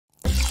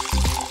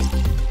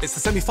It's the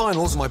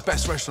semi-finals of my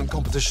best restaurant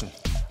competition.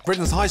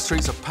 Britain's high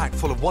streets are packed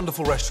full of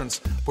wonderful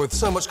restaurants, but with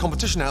so much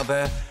competition out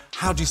there,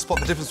 how do you spot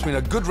the difference between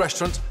a good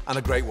restaurant and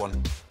a great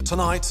one?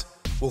 Tonight,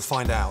 we'll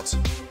find out.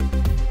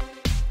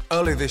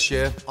 Earlier this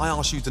year, I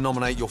asked you to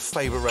nominate your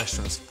favourite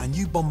restaurants, and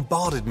you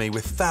bombarded me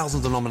with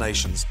thousands of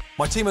nominations.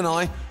 My team and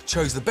I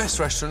chose the best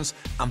restaurants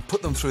and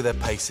put them through their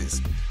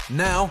paces.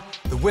 Now,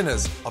 the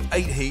winners of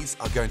 8 heats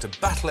are going to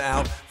battle it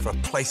out for a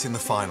place in the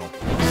final.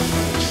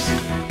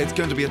 It's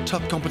going to be a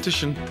tough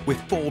competition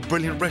with 4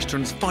 brilliant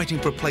restaurants fighting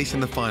for a place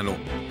in the final.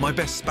 My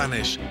best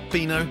Spanish,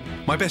 Fino.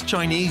 My best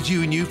Chinese,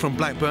 You from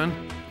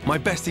Blackburn. My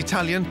best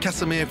Italian,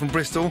 Casimir from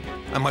Bristol.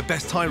 And my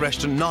best Thai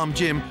restaurant, Nam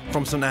Jim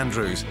from St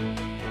Andrews.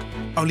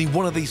 Only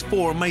one of these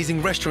 4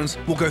 amazing restaurants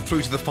will go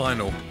through to the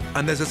final.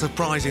 And there's a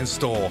surprise in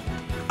store.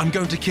 I'm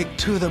going to kick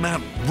 2 of them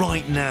out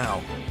right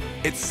now.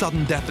 It's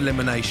sudden death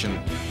elimination.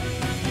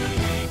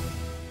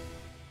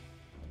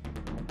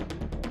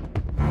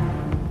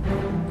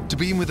 To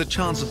be in with a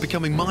chance of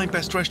becoming my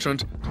best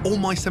restaurant, all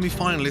my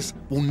semi-finalists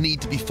will need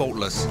to be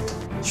faultless.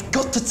 You've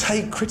got to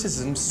take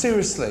criticism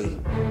seriously.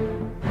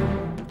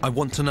 I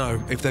want to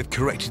know if they've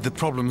corrected the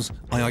problems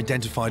I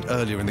identified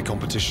earlier in the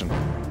competition.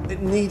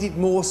 It needed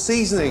more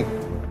seasoning.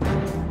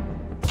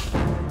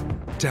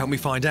 To help me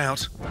find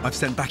out, I've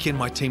sent back in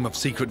my team of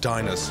secret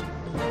diners.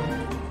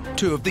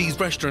 2 of these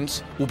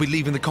restaurants will be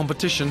leaving the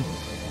competition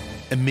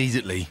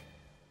immediately.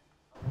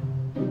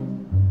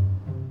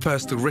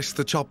 First to risk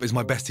the chop is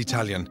my best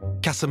Italian,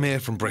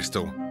 Casimir from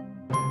Bristol.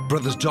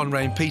 Brothers John,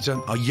 Ray and Peter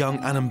are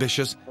young and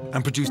ambitious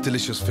and produce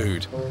delicious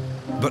food.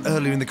 But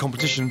earlier in the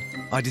competition,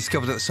 I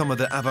discovered that some of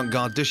their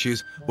avant-garde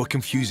dishes were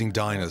confusing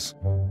diners.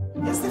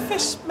 Is the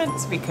fish meant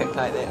to be cooked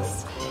like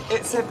this?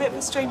 It's a bit of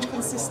a strange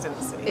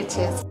consistency. It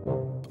is.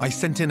 I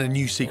sent in a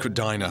new secret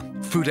diner,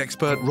 food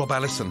expert Rob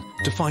Allison,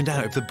 to find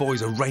out if the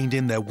boys are reined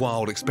in their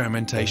wild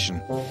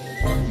experimentation.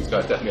 These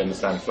guys definitely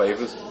understand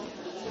flavours.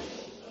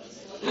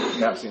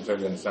 They absolutely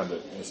totally understand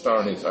it. In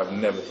star anise, I've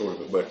never thought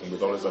of it working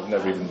with olives. I've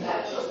never even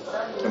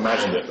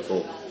imagined it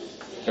before.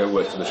 It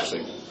works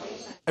deliciously.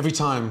 Every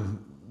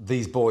time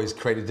these boys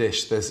create a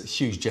dish, there's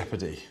huge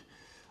jeopardy.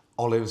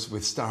 Olives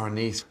with star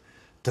anise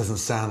doesn't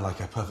sound like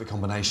a perfect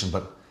combination,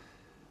 but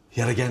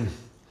yet again,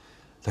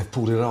 they've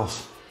pulled it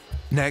off.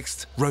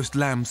 Next, roast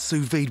lamb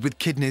sous vide with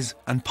kidneys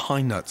and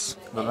pine nuts.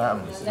 The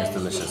lamb is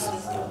delicious.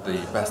 The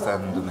best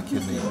end and the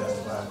kidney,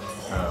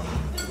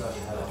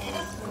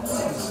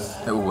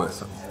 it all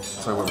works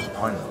so well with the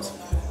pine nuts.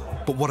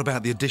 But what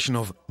about the addition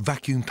of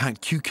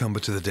vacuum-packed cucumber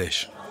to the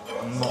dish?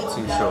 I'm not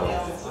too sure.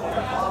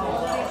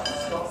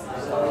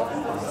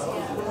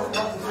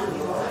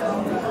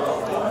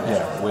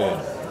 Yeah, weird.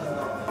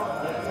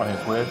 I think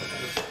it's weird.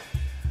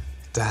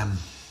 Damn,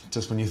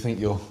 just when you think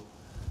you're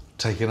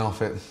taking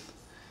off, it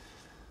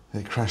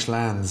crash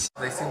lands.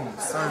 They seem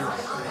so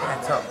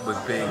het up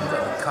with being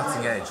at the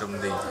cutting edge, on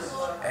the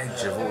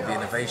edge of all the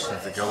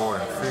innovations that go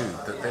on in food,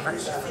 that they've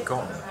actually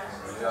forgotten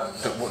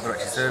that what they're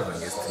actually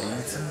serving is to be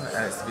eaten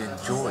and it's to be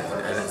enjoyed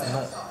and it's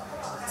not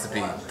to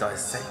be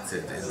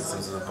dissected in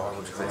some sort of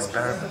biological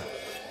experiment.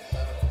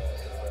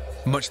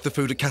 Much of the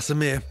food at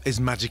Casimir is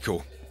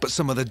magical, but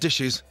some of the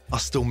dishes are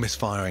still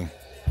misfiring.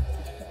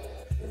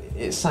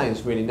 It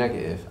sounds really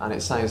negative, and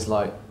it sounds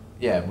like,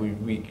 yeah,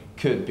 we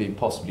could be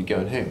possibly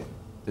going home.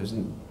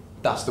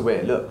 That's the way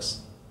it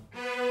looks.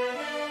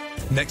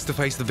 Next to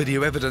face the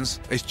video evidence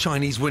is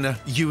Chinese winner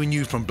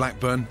You from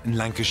Blackburn in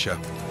Lancashire.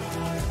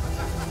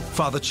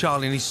 Father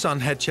Charlie and his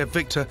son, head chef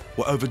Victor,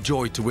 were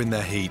overjoyed to win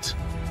their heat.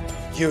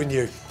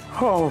 You.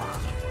 Oh.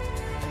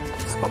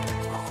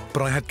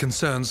 But I had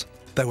concerns.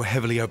 They were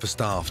heavily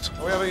overstaffed.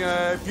 We're having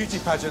a beauty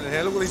pageant in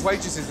here. Look at all these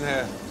waitresses in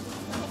here.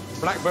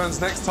 Blackburn's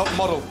next top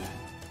model.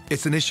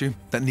 It's an issue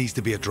that needs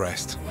to be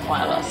addressed.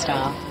 Quite a lot of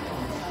staff.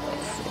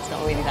 It's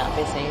not really that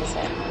busy, is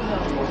it?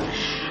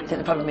 I think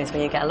the problem is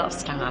when you get a lot of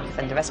staff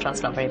and the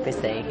restaurant's not very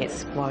busy,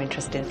 it's more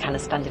interesting kind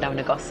of standing having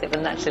a gossip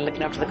than actually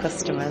looking after the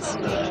customers.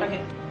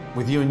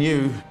 With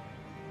You,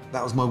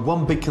 that was my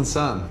one big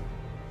concern.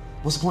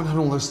 What's the point of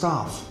having all those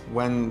staff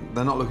when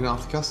they're not looking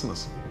after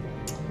customers?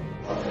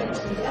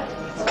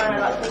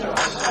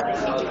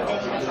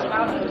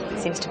 It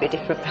seems to be a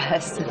different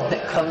person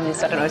that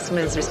comes. I don't know,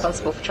 someone's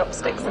responsible for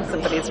chopsticks and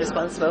somebody's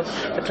responsible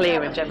for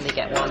clearing. Generally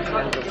get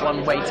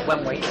one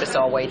waitress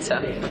or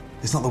waiter.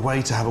 It's not the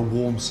way to have a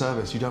warm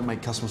service. You don't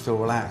make customers feel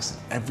relaxed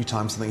every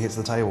time something hits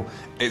the table.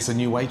 It's a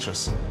new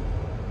waitress.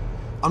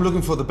 I'm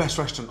looking for the best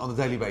restaurant on a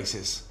daily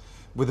basis,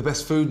 with the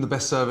best food and the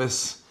best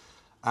service,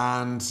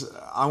 and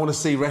I want to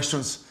see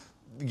restaurants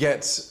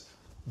get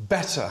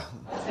better.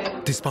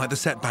 Despite the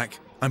setback,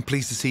 I'm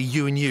pleased to see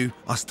You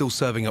are still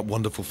serving up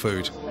wonderful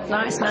food.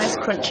 Nice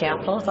crunchy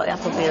apple. I thought the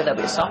apple would be a little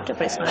bit softer,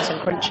 but it's nice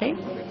and crunchy.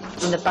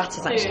 And the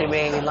batter's actually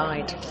really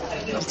light.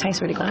 It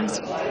tastes really nice.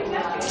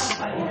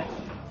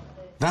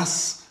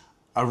 That's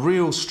a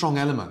real strong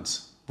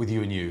element with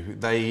You.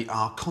 They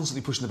are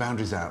constantly pushing the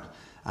boundaries out,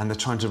 and they're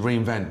trying to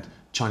reinvent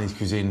Chinese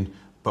cuisine,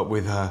 but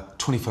with a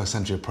 21st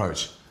century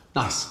approach.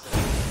 Nice.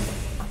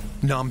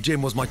 Nam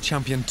Jim was my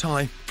champion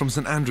Thai from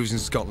St Andrews in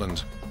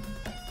Scotland.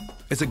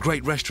 It's a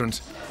great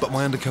restaurant, but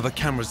my undercover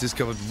cameras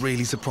discovered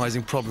really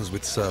surprising problems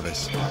with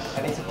service.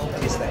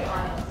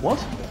 What?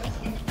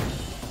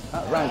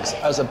 That ranks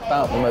as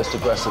about the most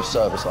aggressive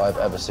service I've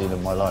ever seen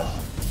in my life.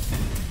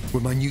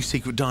 Will my new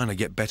secret diner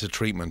get better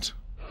treatment?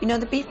 You know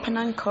the beef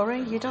Penang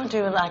curry? You don't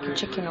do like a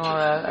chicken or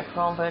a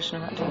prawn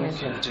version of that, do you? You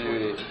can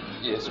do it,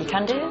 yes. You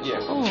can do it? Yeah,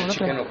 oh,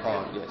 chicken lovely. or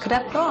prawn, yes. Could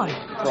I have prawn?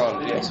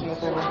 Prawn, yes.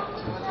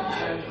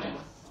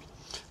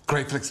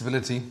 Great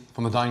flexibility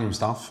from the dining room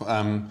staff.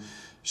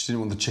 She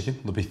didn't want the chicken,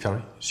 the beef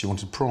curry. She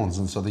wanted prawns,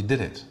 and so they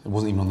did it. It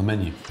wasn't even on the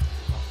menu.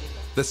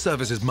 The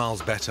service is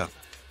miles better.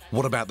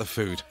 What about the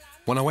food?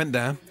 When I went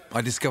there,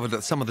 I discovered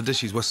that some of the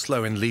dishes were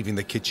slow in leaving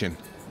the kitchen.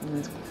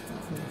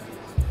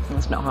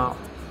 It's not hot.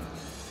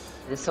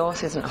 The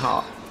sauce isn't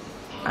hot,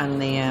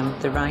 and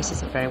the rice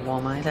isn't very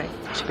warm either.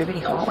 It should be really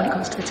hot when it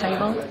comes to the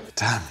table.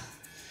 Damn.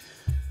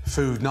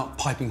 Food not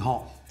piping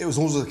hot. It was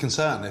always a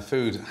concern. If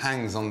food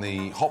hangs on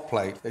the hot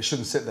plate, it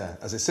shouldn't sit there.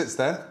 As it sits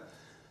there,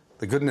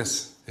 the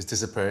goodness is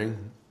disappearing,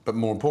 but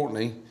more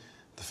importantly,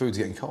 the food's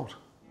getting cold.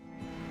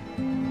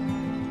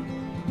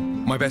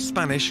 My best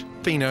Spanish,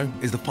 Fino,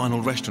 is the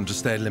final restaurant to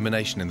stare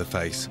elimination in the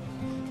face.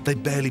 They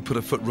barely put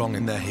a foot wrong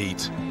in their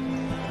heat.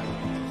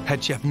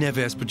 Head chef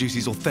Neves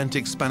produces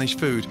authentic Spanish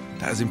food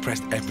that has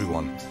impressed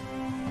everyone.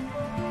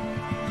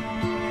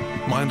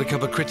 My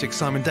undercover critic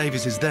Simon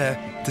Davis is there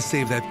to see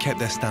if they've kept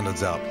their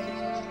standards up.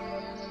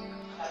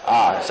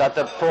 Ah, is that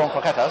the prawn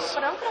croquetas?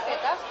 Prawn croquetas.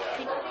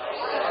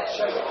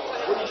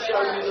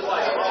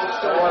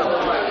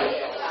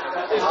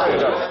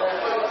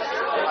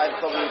 I've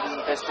probably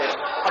been tested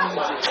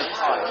hundreds of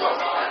times.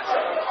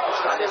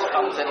 This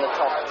comes in the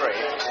top 3.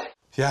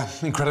 Yeah,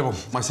 incredible.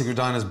 My secret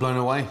diner's blown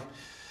away.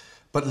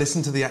 But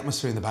listen to the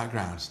atmosphere in the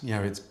background. You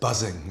know, it's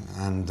buzzing,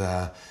 and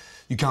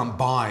you can't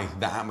buy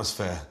that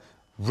atmosphere.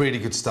 Really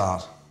good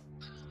start.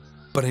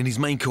 But in his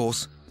main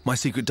course, my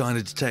secret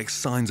diner detects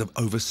signs of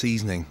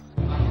over-seasoning.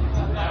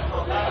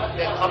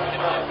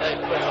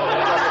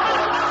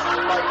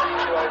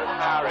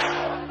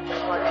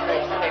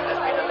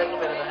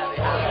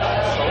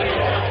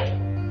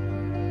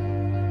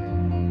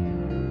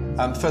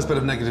 First bit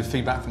of negative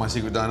feedback for my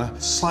secret diner.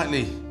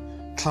 Slightly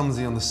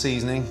clumsy on the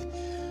seasoning.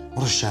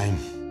 What a shame.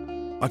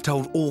 I've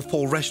told all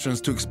 4 restaurants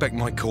to expect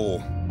my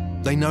call.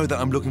 They know that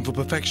I'm looking for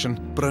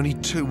perfection, but only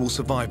 2 will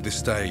survive this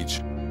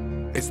stage.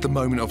 It's the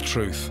moment of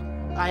truth.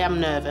 I am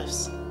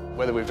nervous.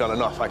 Whether we've done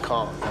enough, I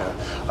can't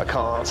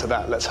answer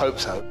that. Let's hope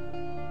so.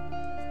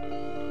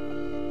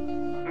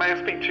 May I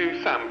speak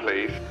to Sam,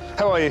 please?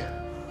 How are you?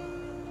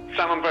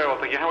 Sam, I'm very well,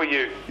 thank you. How are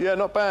you? Yeah,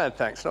 not bad,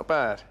 thanks. Not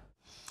bad.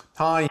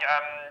 Hi. Is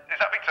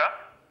that Victor?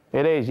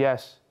 It is,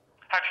 yes.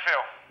 How do you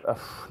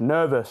feel?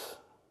 Nervous.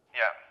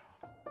 Yeah.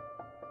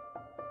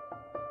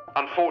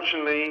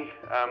 Unfortunately,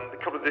 a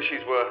couple of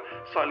dishes were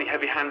slightly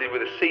heavy-handed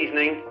with the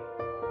seasoning.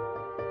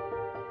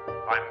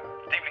 I'm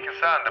deeply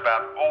concerned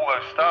about all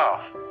those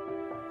staff.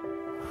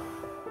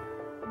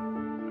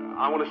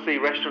 I want to see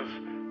restaurants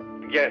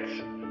get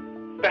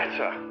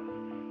better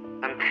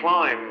and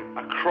climb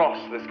across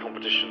this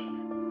competition.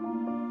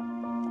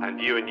 And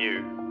you.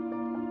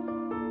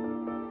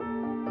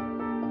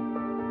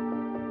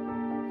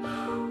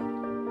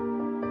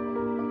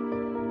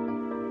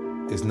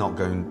 Is not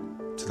going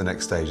to the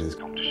next stage of this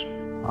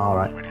competition. All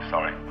right. I'm really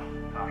sorry.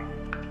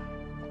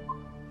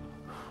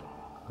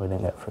 We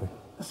didn't get through.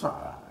 It's all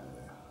right.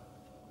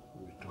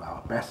 We do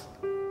our best.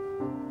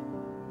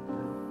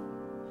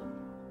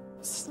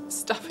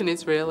 Staffing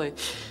is really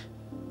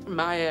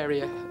my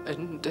area,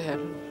 and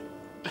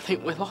I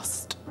think we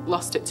lost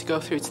it to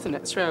go through to the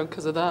next round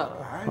because of that.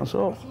 That's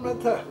all. What's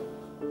the matter?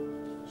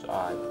 It's all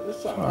right.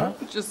 It's all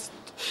right. Just,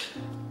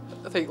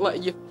 I think,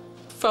 letting your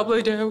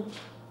family down.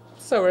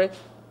 Sorry.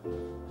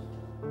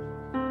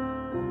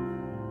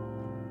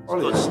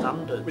 Good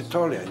standard.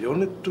 Victoria, you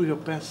only do your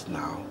best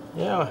now.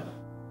 Yeah.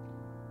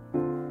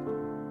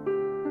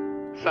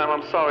 Sam,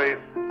 I'm sorry.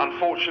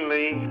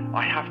 Unfortunately,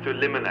 I have to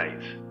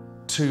eliminate.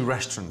 2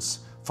 restaurants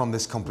from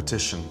this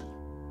competition.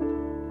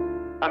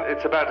 And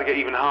it's about to get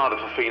even harder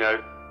for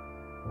Fino.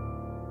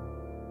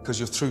 Because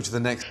you're through to the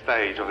next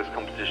Stage of this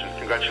competition.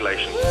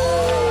 Congratulations.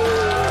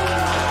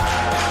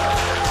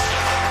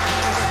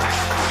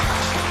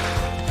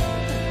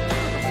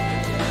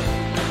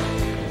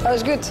 Oh,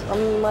 it's good.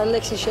 My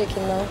legs is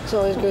shaking now,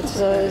 so it's good.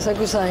 It's a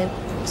good sign.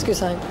 It's a good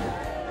sign.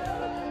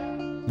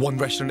 1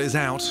 restaurant is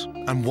out,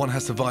 and 1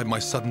 has survived my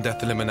sudden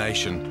death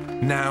elimination.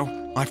 Now,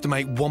 I have to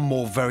make 1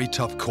 more very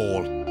tough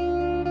call.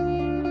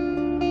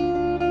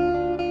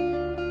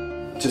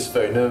 Just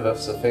very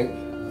nervous, I think.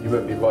 You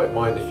wouldn't be right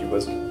mind if you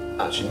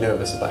wasn't actually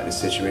nervous about this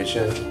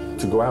situation.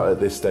 To go out at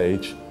this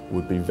stage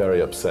would be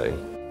very upsetting.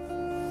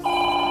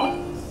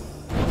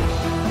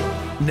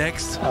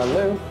 Next,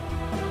 Hello.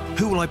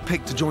 who will I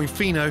pick to join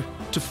Fino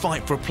to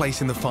fight for a place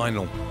in the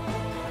final?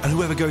 And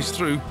whoever goes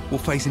through will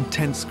face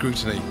intense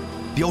scrutiny.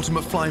 The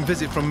ultimate flying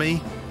visit from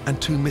me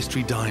and 2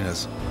 mystery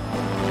diners.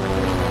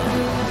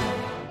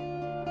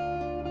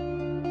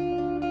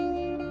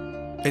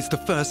 It's the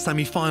first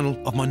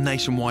semi-final of my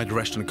nationwide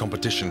restaurant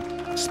competition.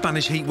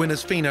 Spanish Heat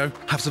winners Fino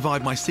have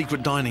survived my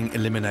secret dining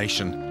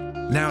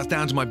elimination. Now it's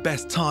down to my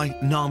best Thai,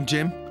 Nam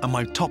Jim, and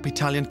my top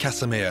Italian,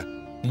 Casimir.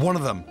 One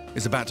of them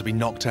is about to be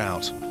knocked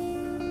out.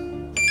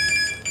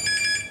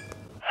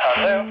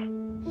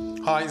 Hello?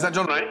 Hi, is that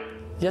John?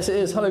 Yes, it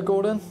is. Hello,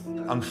 Gordon.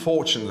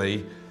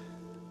 Unfortunately,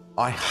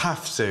 I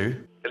have to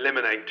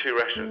eliminate 2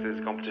 restaurants in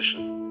this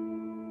competition.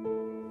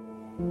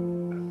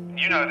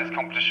 You know this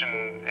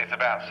competition is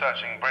about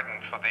searching Britain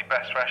for the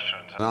best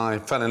restaurant. And I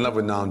fell in love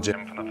with Nam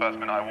Jim from the first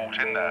minute I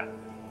walked in there.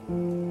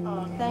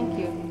 Oh, thank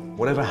you.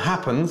 Whatever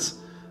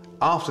happens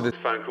after this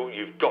phone call,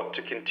 you've got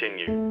to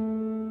continue.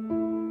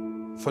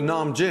 For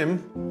Nam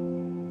Jim,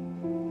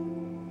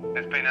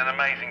 it's been an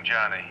amazing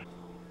journey.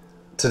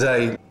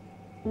 Today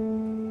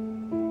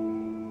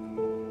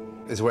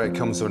is where it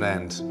comes to an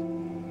end.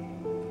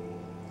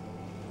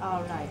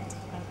 All right,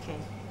 okay.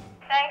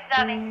 Thanks,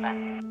 darling.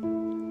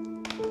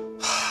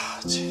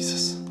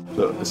 Jesus.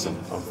 Look, listen,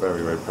 I'm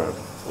very, very proud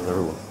of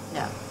everyone.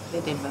 Yeah,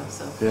 they did well,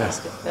 so Yeah. that's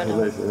good.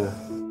 Well done.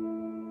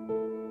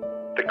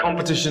 The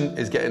competition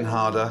is getting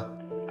harder.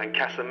 And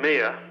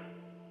Casimir,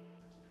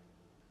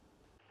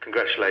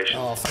 congratulations.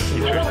 Oh,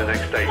 you're through to the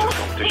next stage of the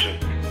competition.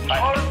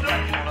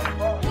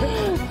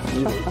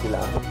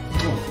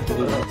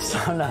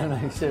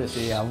 No,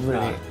 seriously, yeah, I'm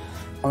really...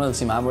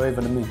 Honestly, man, we're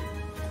over the moon.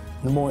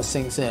 The more it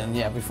sinks in,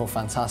 yeah, we feel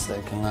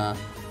fantastic. And,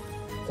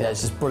 yeah,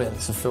 it's just brilliant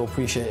to feel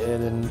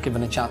appreciated and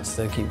given a chance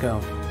to keep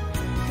going.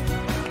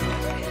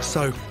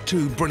 So,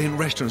 2 brilliant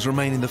restaurants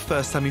remain in the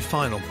first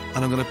semi-final,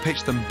 and I'm going to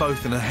pitch them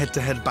both in a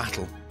head-to-head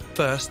battle.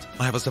 First,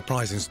 I have a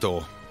surprise in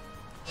store.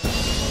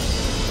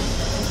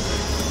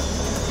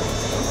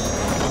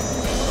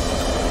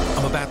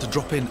 I'm about to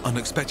drop in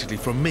unexpectedly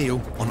for a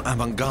meal on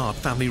avant-garde,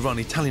 family-run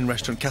Italian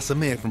restaurant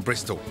Casimir from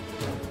Bristol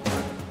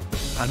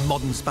and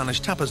modern Spanish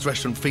tapas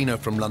restaurant Fino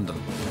from London.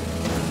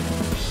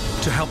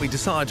 To help me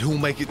decide who will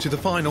make it to the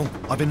final,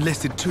 I've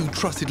enlisted 2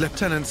 trusted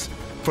lieutenants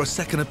for a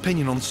second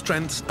opinion on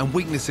strengths and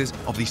weaknesses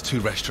of these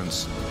 2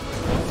 restaurants.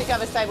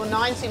 Together table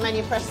 9, 2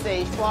 menu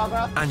prestige, foie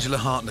gras. Angela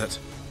Hartnett,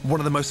 one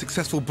of the most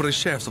successful British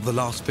chefs of the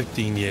last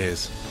 15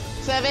 years.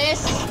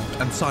 Service.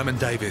 And Simon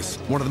Davis,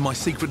 one of my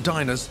secret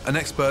diners, an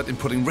expert in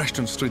putting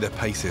restaurants through their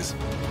paces.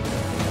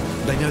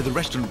 They know the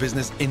restaurant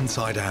business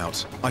inside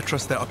out. I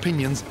trust their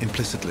opinions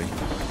implicitly.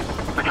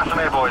 The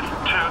Casimir boys, 2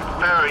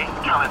 very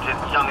talented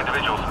young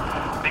individuals.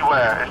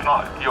 Beware, it's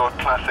not your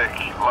classic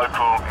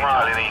local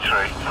Italian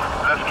eatery.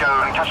 Let's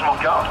go and catch them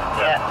off guard.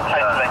 Yeah,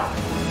 totally.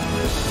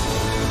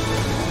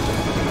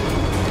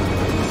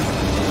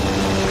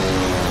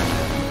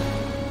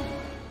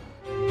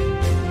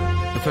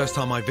 The first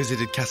time I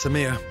visited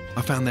Casimir,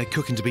 I found their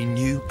cooking to be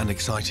new and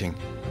exciting.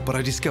 But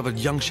I discovered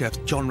young chefs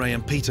John Ray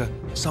and Peter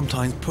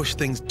sometimes push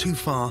things too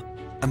far,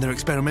 and their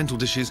experimental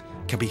dishes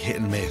can be hit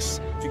and miss.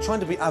 If you're trying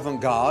to be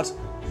avant-garde,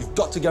 you've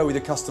got to go with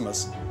your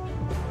customers.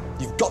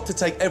 You've got to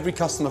take every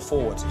customer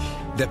forward.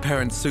 Their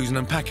parents, Susan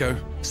and Paco,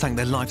 sank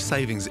their life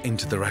savings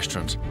into the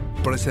restaurant.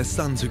 But it's their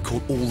sons who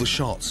call all the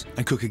shots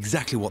and cook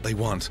exactly what they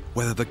want,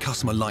 whether the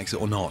customer likes it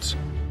or not.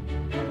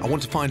 I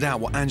want to find out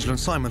what Angela and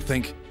Simon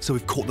think, so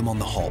we've caught them on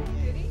the hop.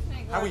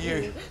 How are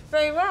you?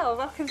 Very well.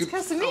 Welcome to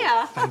Casimir.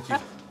 Oh, thank you.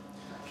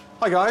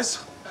 Hi, guys.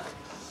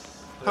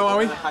 How are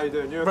we? How you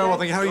doing? You okay? Very well,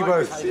 thank you. How are you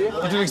both? You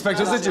didn't expect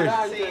us, did you?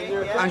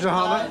 Angela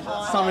Hartnett,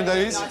 Simon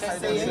Davies.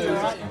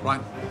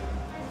 Right.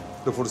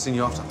 Look forward to seeing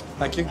you after.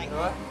 Thank you.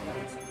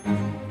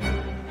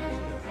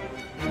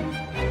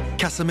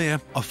 Casimir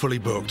are fully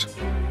booked.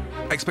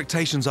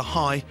 Expectations are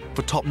high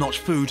for top-notch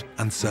food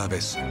and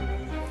service.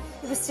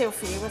 It was still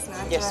for you, wasn't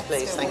it? Yes,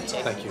 please, thank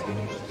you. Thank you.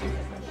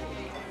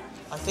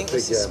 I think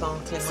this is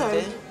sparkling, my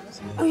dear.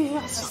 Oh,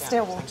 yes,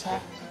 still water.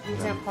 I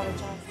do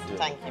apologise.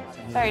 Thank you.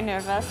 Very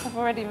nervous. I've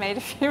already made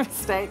a few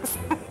mistakes,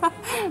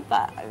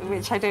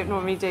 which I don't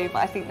normally do, but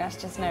I think that's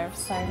just nerves,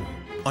 so...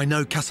 I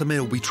know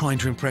Casimir will be trying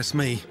to impress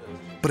me,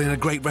 but in a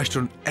great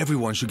restaurant,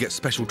 everyone should get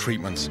special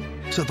treatments.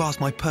 So I've asked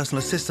my personal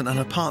assistant and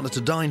her partner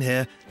to dine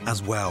here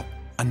as well,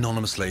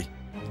 anonymously.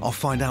 I'll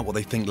find out what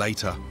they think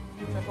later.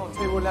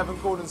 Table 11,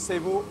 Gordon's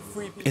table,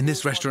 3 people. In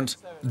this restaurant,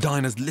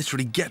 diners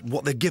literally get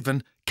what they're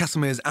given,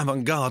 Casimir's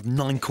avant-garde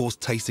 9-course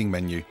tasting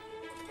menu.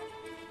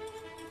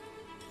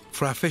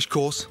 For our fish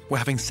course, we're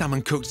having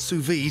salmon cooked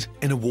sous vide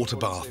in a water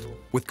bath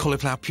with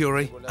cauliflower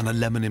puree and a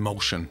lemon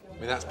emulsion. I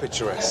mean, that's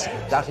picturesque.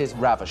 That is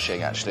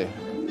ravishing, actually.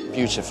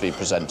 Beautifully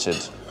presented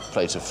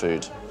plate of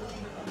food.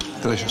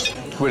 Delicious.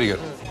 Really good.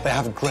 They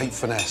have great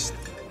finesse.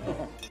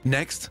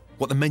 Next,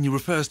 what the menu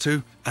refers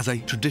to as a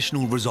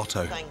traditional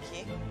risotto. Thank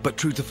you. But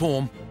true to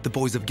form, the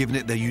boys have given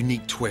it their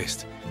unique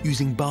twist,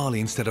 using barley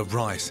instead of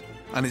rice,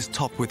 and it's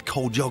topped with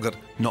cold yogurt,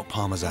 not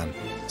parmesan.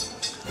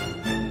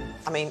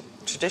 I mean,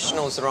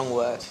 traditional is the wrong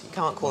word. You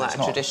can't call that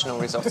a traditional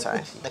risotto.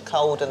 The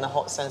cold and the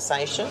hot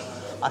sensation,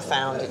 I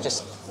found it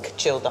just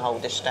chilled the whole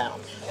dish down.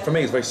 For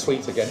me, it's very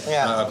sweet again.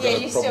 Yeah. Yeah,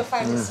 you still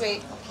find it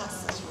sweet.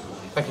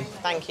 Thank you.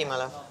 Thank you, my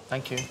love.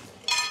 Thank you.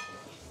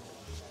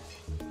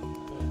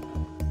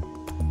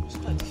 She's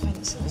quite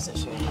defensive, isn't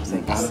she?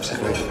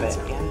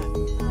 Absolutely.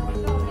 Yeah.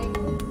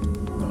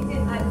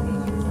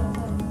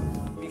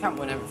 can't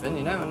win everything,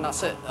 you know, and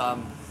that's it.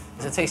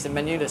 It's a tasting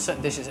menu. There's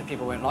certain dishes that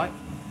people won't like.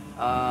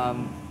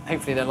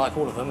 Hopefully they like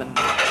all of them, and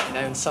you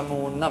know, and some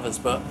more than others.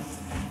 But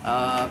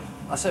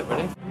that's it,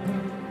 really.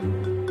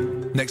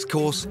 Next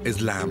course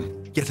is lamb.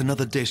 Yet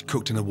another dish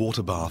cooked in a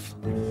water bath.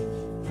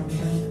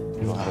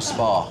 It'll have a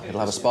spa. It'll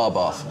have a spa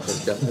bath.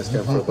 Let's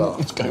go for a bath.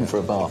 It's going for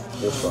a bath.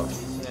 Water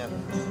bath.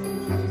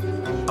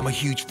 I'm a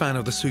huge fan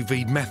of the sous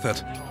vide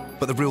method,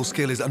 but the real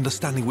skill is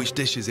understanding which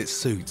dishes it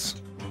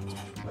suits.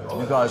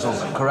 You guys will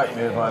correct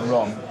me if I'm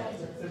wrong.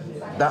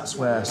 That's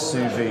where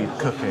sous vide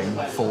cooking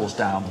falls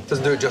down.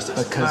 Doesn't do it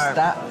justice. Because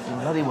that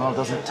bloody well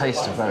doesn't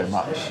taste of very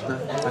much.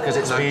 Because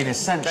it's been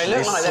essentially They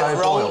look like they've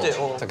rolled it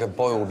all. It's like a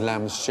boiled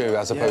lamb stew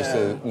as opposed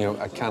to, you know,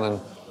 a cannon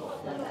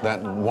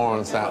that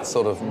warrants that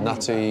sort of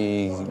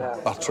nutty,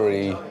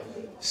 buttery,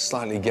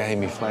 slightly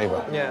gamey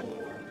flavour. Yeah.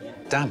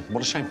 Damn,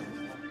 what a shame.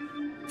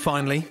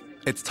 Finally,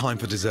 it's time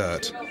for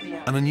dessert.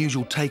 An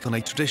unusual take on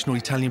a traditional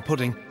Italian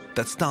pudding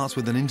that starts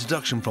with an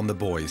introduction from the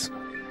boys.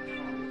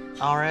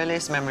 Our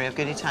earliest memory of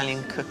good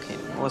Italian cooking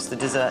was the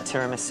dessert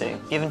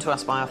tiramisu, given to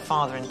us by our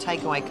father in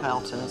takeaway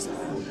cartons.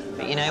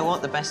 But you know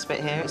what? The best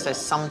bit here, it says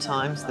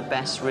sometimes the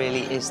best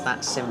really is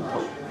that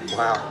simple.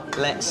 Wow.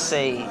 Let's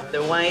see.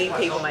 The way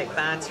people make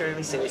bad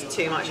tiramisu is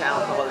too much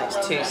alcohol and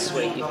it's too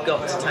sweet. You've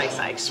got to taste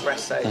that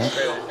espresso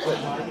through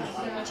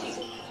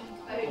it.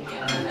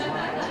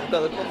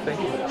 Got the coffee.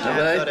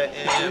 Yeah, got it.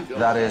 Yeah.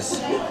 That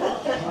is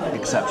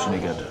exceptionally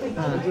good.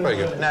 Very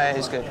good. No, it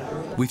is good.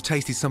 We've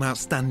tasted some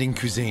outstanding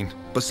cuisine,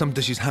 but some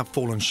dishes have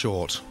fallen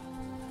short.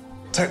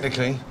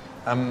 Technically,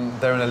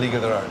 they're in a league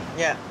of their own.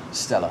 Yeah.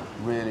 Stellar,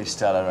 really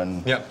stellar,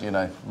 and you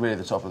know, really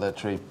the top of their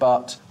tree.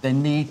 But they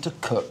need to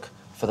cook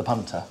for the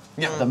punter.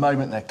 Yeah. At the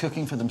moment, they're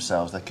cooking for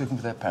themselves, they're cooking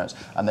for their parents,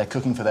 and they're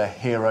cooking for their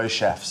hero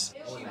chefs.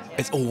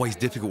 It's always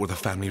difficult with a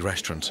family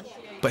restaurant,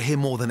 but here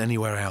more than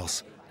anywhere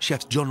else,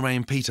 chefs John, Ray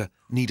and Peter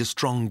need a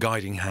strong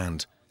guiding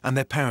hand, and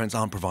their parents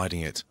aren't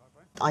providing it.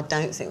 I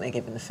don't think they're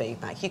giving the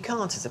feedback. You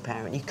can't as a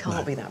parent, you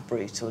can't be that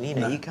brutal, you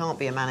know, you can't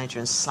be a manager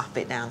and slap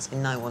it down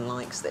saying no one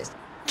likes this.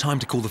 Time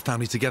to call the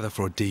family together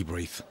for a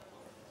debrief.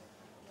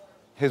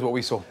 Here's what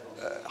we saw.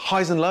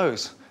 Highs and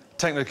lows.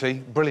 Technically,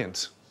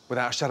 brilliant,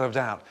 without a shadow of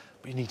doubt.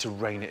 But you need to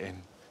rein it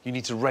in. You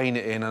need to rein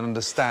it in and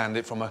understand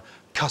it from a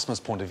customer's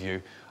point of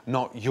view,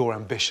 not your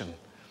ambition.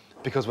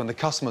 Because when the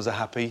customers are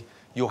happy,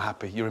 you're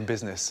in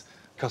business.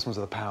 Customers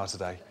are the power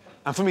today.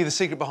 And for me, the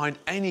secret behind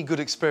any good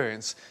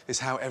experience is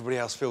how everybody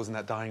else feels in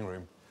that dining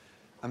room.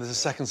 And there's a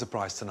second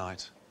surprise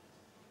tonight.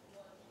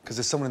 Because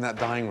there's someone in that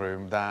dining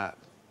room that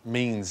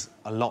means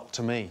a lot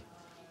to me.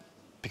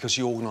 Because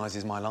she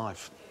organises my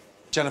life.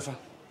 Jennifer,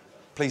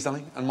 please,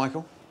 darling, and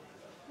Michael,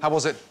 how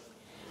was it?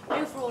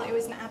 Overall, it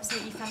was an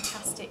absolutely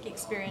fantastic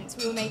experience.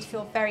 We were made to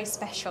feel very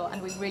special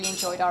and we really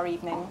enjoyed our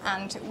evening.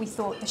 And we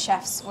thought the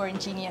chefs were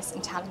ingenious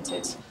and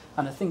talented.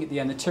 And I think at the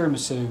end, the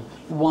tiramisu,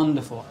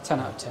 wonderful, 10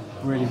 out of 10.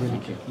 Really, really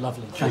good,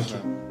 lovely. Thank you.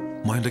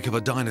 My undercover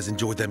diners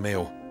enjoyed their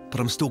meal, but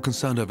I'm still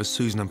concerned over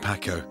Susan and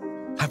Paco.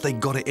 Have they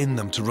got it in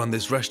them to run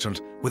this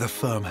restaurant with a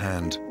firm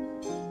hand?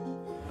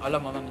 I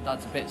love my mum and dad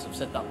to bits, I've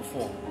said that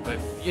before. But,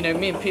 you know,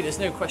 me and Pete, there's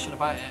no question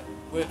about it.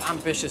 We're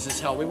ambitious as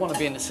hell. We want to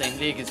be in the same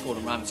league as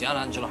Gordon Ramsay and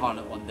Angela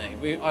Harlett one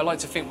day. I like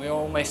to think we're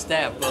almost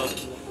there, but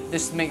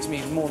this makes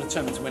me more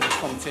determined to win this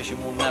competition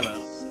more than ever.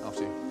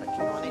 After you. Thank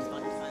you.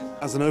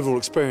 As an overall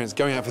experience,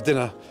 going out for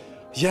dinner,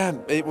 yeah,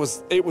 it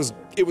was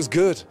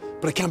good,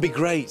 but it can be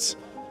great.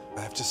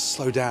 They have to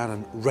slow down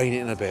and rein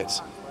it in a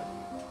bit.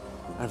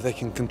 And if they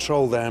can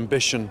control their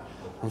ambition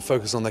and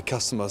focus on their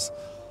customers,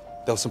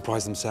 they'll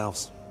surprise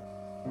themselves.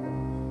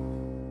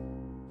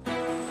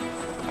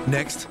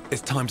 Next,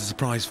 it's time to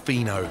surprise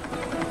Fino.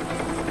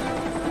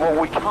 What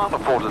we can't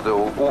afford to do,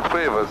 all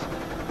three of us,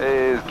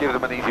 is give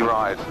them an easy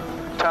ride.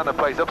 Turn the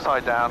place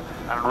upside down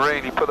and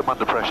really put them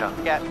under pressure.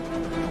 Yeah.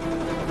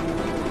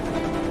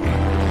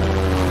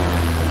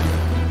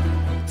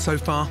 So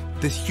far,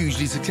 this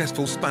hugely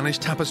successful Spanish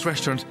tapas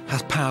restaurant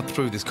has powered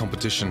through this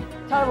competition.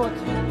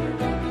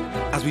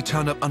 As we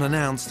turn up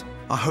unannounced,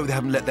 I hope they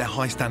haven't let their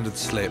high standards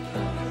slip.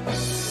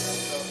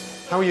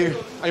 How are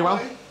you? Are you well?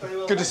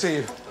 Good to see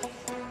you.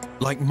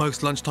 Like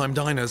most lunchtime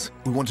diners,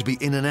 we want to be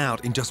in and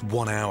out in just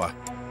 1 hour.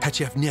 Head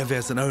chef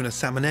Nieves and owner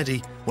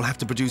Simonetti will have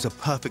to produce a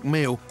perfect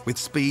meal with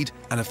speed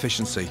and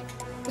efficiency.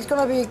 It's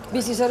gonna be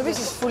busy service,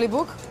 it's fully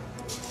booked.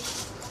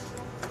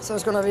 So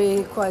it's gonna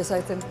be quite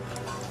exciting.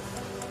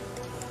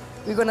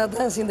 We're gonna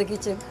dance in the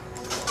kitchen.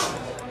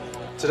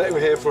 Today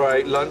we're here for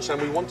a lunch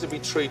and we want to be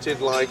treated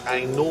like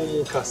a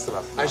normal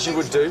customer, as you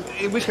would do.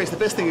 In which case, the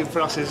best thing for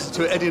us is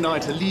to Eddie and I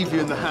to leave you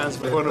in the hands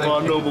of one of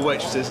our normal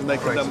waitresses and they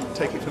can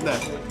take it from there.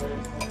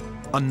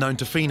 Unknown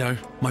to Fino,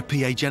 my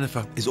PA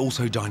Jennifer is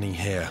also dining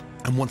here.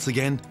 And once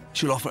again,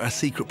 she'll offer a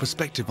secret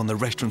perspective on the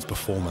restaurant's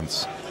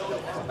performance.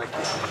 Thank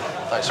you.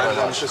 Thanks very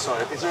much. I'm just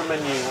sorry, is there a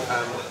menu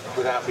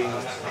without being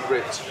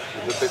ripped,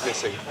 with a bit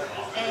missing?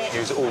 It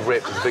was all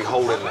ripped, there's a big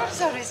hole in there.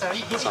 Sorry. Sorry,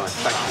 thank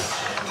you.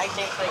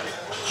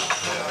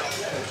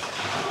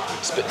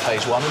 It's a bit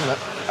page one, isn't it?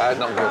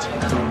 Not good.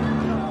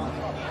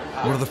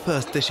 One of the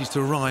first dishes to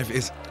arrive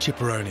is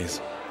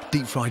chipperones,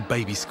 deep-fried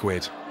baby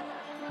squid.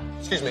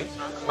 Excuse me,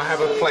 may I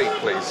have a plate,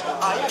 please?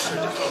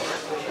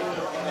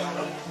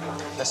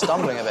 They're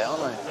stumbling a bit,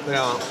 aren't they? They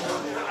are.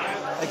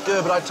 They're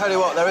good, but I tell you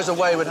what, there is a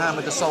way with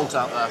hammered the salt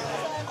out there.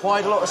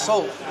 Quite a lot of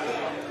salt.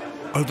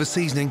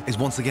 Over-seasoning is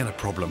once again a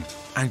problem.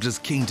 Angela's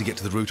keen to get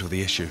to the root of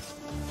the issue.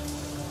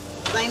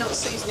 They not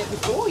season it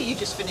before, or you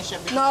just finish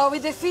everything? No,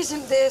 with the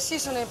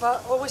seasoning,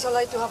 but always I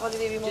like to have a little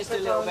bit more Just a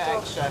pepper little on bit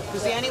top. extra.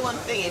 Because the only one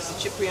thing is the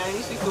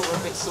ciprianis we thought were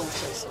a bit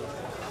salty.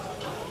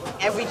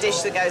 Every dish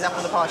that goes up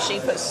on the pie, she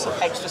puts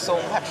extra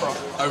salt and pepper on.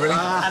 Oh, really?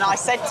 And I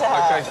said to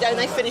her, Okay. don't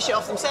they finish it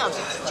off themselves?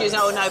 She was,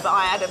 oh no, but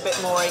I add a bit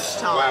more each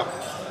time. Wow.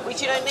 Which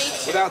you don't need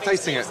to. Without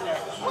tasting it?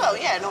 Well,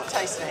 yeah, not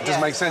tasting it,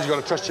 Doesn't make sense, you've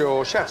got to trust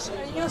your chefs.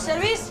 Your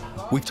service?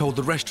 We've told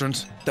the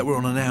restaurant that we're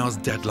on an hour's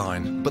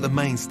deadline, but the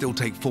mains still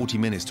take 40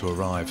 minutes to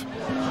arrive.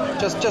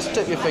 Just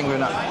dip your finger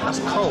in that. That's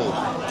cold.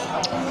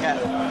 Yeah.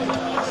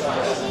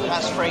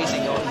 That's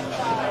freezing on.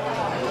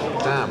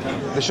 Damn,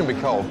 this shouldn't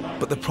be cold.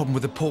 But the problem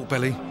with the pork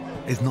belly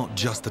is not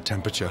just the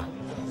temperature.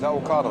 Is that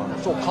all cardamom?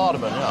 It's all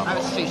cardamom, yeah. That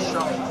was too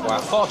strong. Wow.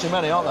 Far too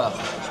many, aren't there?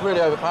 It's really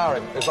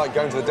overpowering. It's like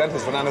going to the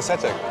dentist for an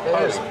anaesthetic.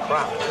 Holy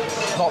crap.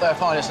 Not their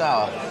finest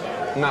hour.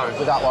 No.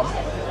 With that one.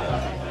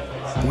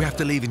 We have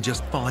to leave in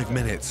just 5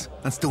 minutes,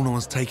 and still no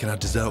one's taken our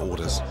dessert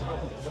orders.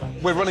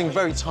 We're running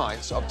very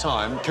tight of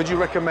time. Could you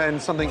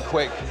recommend something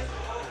quick?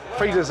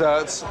 3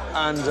 desserts,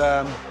 and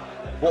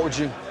what would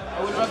you...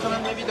 I would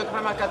recommend maybe the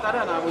crema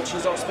catalana, which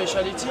is our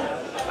specialty,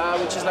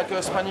 which is like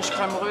a Spanish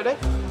creme brulee.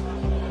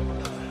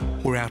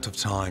 We're out of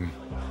time.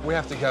 We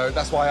have to go.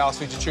 That's why I asked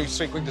you to choose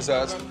 3 quick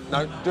desserts.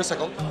 No, do a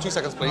second. 2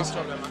 seconds, please.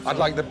 I'd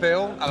like the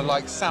bill, and I'd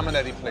like salmon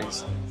eddy,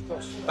 please.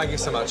 Thank you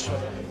so much.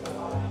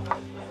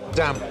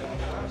 Damn.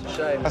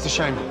 Shame. That's a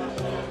shame.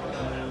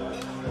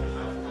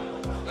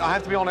 I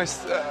have to be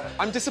honest,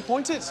 I'm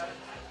disappointed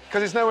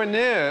because it's nowhere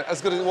near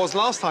as good as it was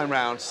last time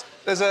round.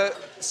 There's a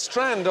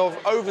strand of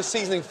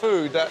over-seasoning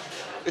food that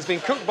is being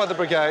cooked by the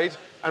brigade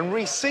and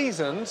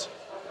re-seasoned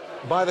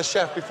by the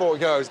chef before it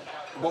goes.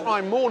 What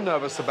I'm more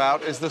nervous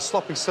about is the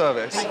sloppy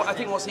service. I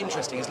think what's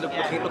interesting is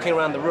looking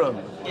around the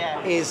room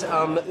is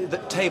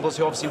the tables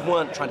who obviously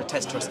weren't trying to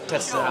test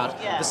it out.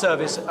 The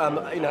service,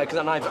 you know, because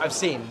I've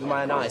seen with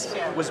my own eyes,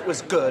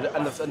 was good,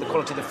 and the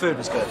quality of the food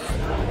was good.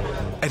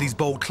 Eddie's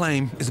bold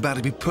claim is about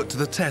to be put to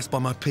the test by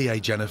my PA,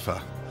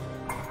 Jennifer.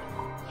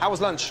 How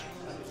was lunch?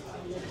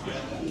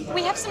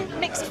 We have some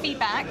mixed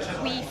feedback.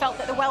 We felt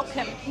that the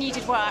welcome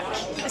needed work.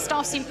 The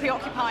staff seemed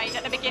preoccupied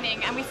at the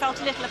beginning, and we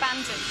felt a little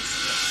abandoned.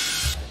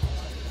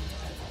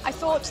 I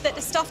thought that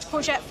the stuffed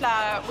courgette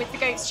flour with the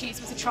goat's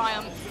cheese was a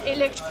triumph. It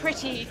looked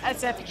pretty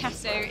as a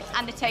Picasso,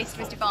 and the taste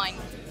was divine.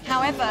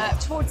 However,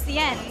 towards the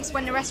end,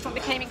 when the restaurant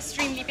became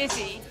extremely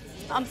busy,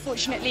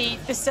 unfortunately,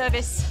 the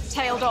service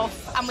tailed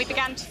off, and we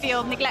began to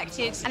feel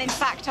neglected, and in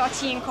fact, our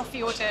tea and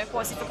coffee order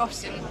was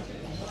forgotten.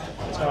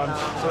 So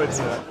I'm sorry to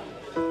see that.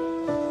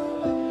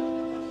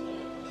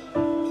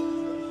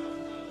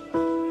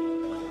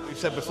 We've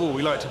said before,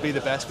 we like to be the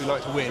best, we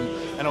like to win,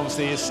 and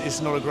obviously it's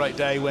not a great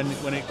day when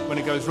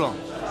it goes wrong.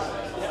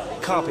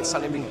 Carpet's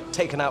suddenly been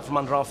taken out from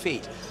under our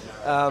feet,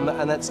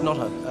 and that's not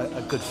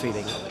a good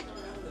feeling.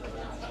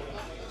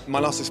 My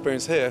last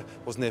experience here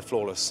was near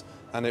flawless,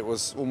 and it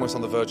was almost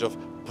on the verge of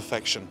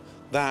perfection.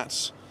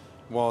 That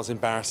was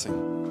embarrassing.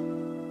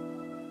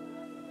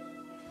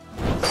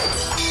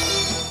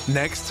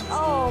 Next.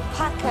 Oh,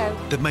 Paco.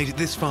 They've made it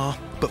this far,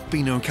 but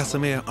Fino and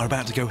Casimir are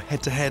about to go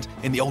head-to-head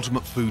in the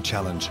ultimate food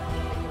challenge.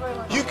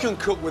 You can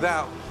cook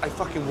without a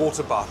fucking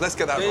water bath. Let's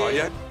get that right,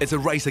 yeah? It's a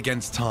race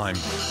against time.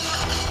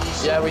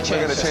 Yeah, we're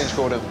going to change,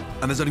 Gordon.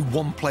 And there's only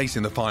one place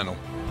in the final.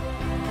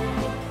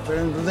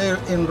 They're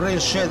in real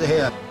shit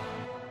here.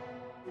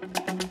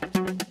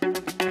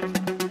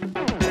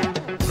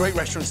 Great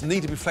restaurants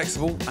need to be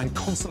flexible and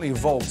constantly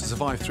evolve to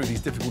survive through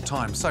these difficult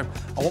times. So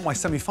I want my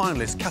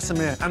semi-finalists,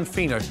 Casimir and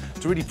Fino,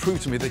 to really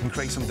prove to me they can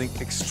create something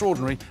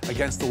extraordinary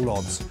against all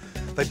odds.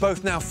 They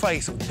both now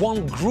face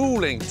one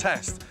gruelling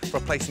test for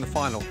a place in the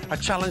final, a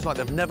challenge like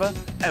they've never,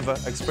 ever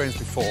experienced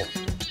before.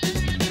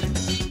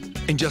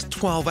 In just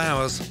 12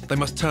 hours, they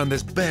must turn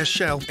this bare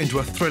shell into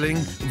a thrilling,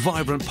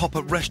 vibrant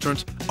pop-up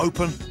restaurant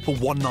open for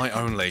one night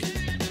only.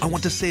 I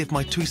want to see if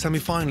my 2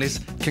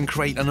 semi-finalists can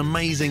create an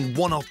amazing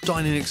one-off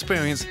dining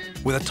experience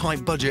with a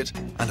tight budget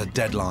and a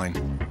deadline.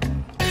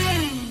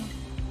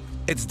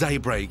 It's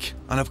daybreak,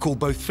 and I've called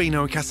both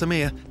Fino and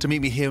Casimir to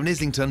meet me here in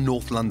Islington,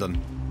 North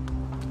London.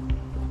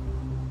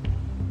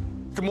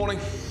 Good morning.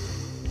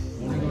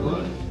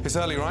 It's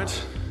early,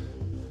 right?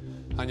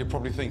 And you're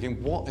probably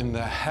thinking, what in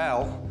the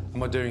hell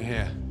am I doing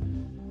here?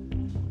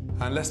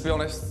 And let's be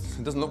honest,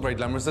 it doesn't look very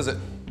glamorous, does it?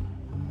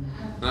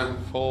 No,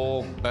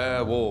 4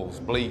 bare walls,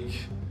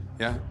 bleak,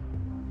 yeah?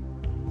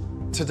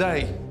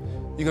 Today,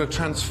 you're going to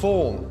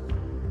transform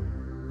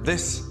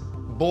this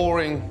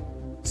boring,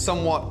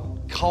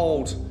 somewhat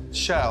cold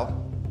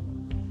shell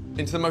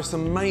into the most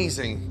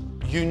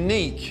amazing,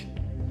 unique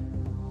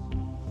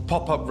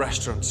pop-up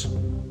restaurant.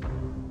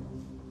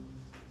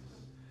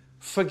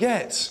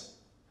 Forget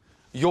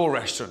your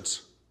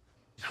restaurant.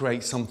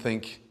 Create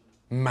something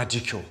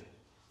magical.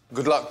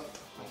 Good luck.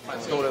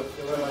 Thanks, Gordon.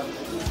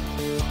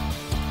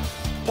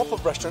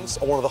 Pop-up restaurants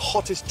are one of the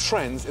hottest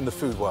trends in the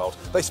food world.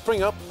 They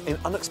spring up in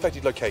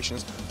unexpected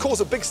locations, cause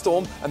a big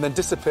storm, and then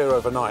disappear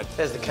overnight.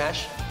 There's the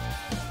cash.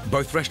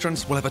 Both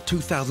restaurants will have a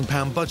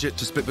 £2,000 budget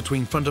to split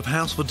between front of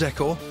house for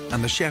decor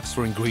and the chefs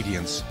for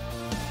ingredients.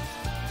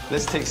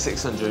 Let's take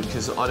 600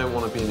 because I don't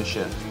want to be in a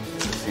chef.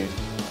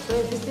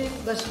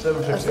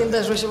 750, I think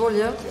that's reachable,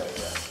 yeah?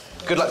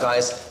 Good luck,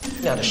 guys.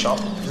 You know how to shop.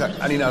 Exactly,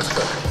 and he knows to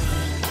cook.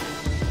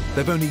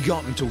 They've only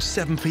got until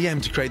 7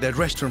 p.m. to create their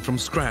restaurant from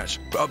scratch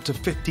for up to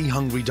 50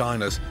 hungry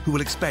diners who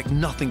will expect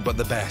nothing but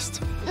the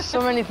best.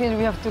 So many things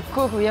we have to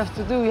cook, we have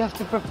to do, we have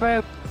to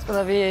prepare. It's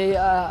gonna be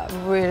a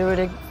really,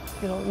 really,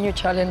 new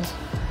challenge.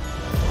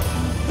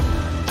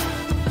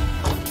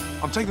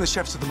 I'm taking the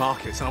chefs to the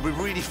markets, and I'll be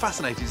really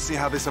fascinated to see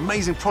how this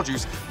amazing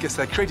produce gets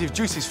their creative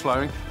juices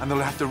flowing, and they'll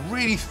have to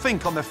really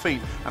think on their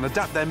feet and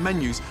adapt their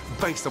menus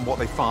based on what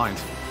they find.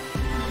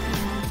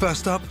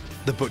 First up,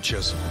 the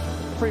butchers.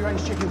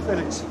 Free-range chicken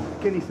fillets,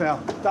 guinea fowl,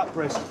 duck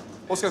breast.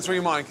 What's going through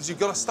your mind? Because you've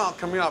got to start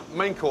coming up.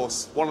 Main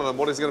course, one of them.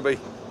 What is it going to be?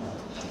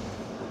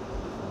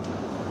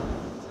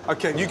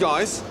 OK, you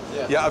guys.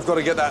 Yeah, I've got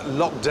to get that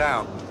locked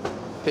down.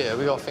 Peter,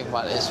 we've got to think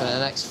about this for the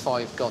next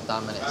 5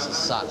 goddamn minutes.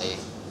 Exactly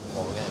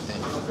what we're going to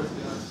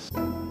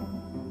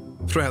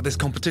do. Throughout this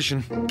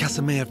competition,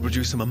 Casimir have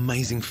produced some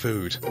amazing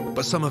food,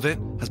 but some of it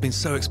has been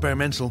so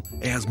experimental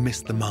it has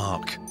missed the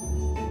mark.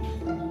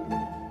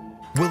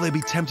 Will they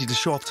be tempted to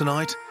show off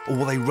tonight, or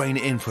will they rein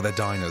it in for their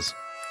diners?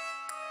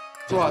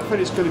 Right,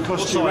 fillet's going to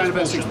cost you around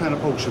about £6 a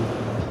portion.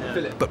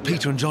 But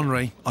Peter and John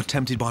Ray are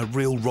tempted by a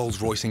real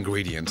Rolls-Royce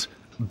ingredient,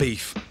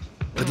 beef.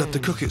 They'd love to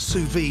cook it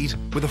sous vide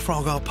with a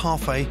fragile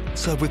parfait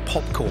served with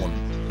popcorn.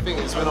 The thing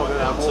is, we're not going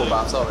to have water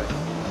baths, are we?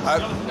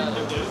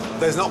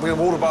 There's not been a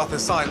water bath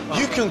this site.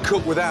 You can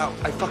cook without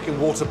a fucking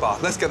water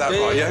bath. Let's get that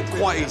right, yeah?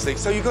 Quite easily.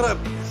 So you've got to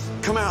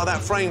come out of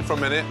that frame for a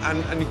minute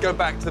and go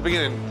back to the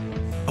beginning.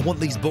 I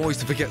want these boys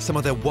to forget some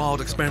of their wild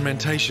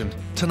experimentation.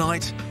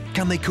 Tonight,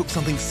 can they cook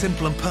something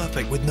simple and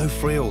perfect with no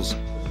frills?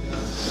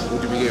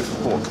 What do we get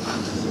for pork?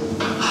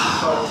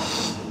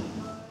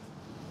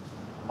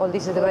 Oh,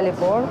 this is the belly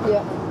pork?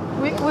 Yeah.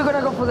 We're going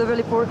to go for the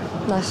belly pork.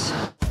 Nice.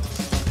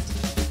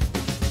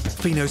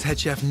 Fino's head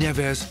chef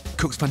Nieves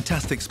cooks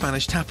fantastic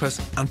Spanish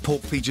tapas, and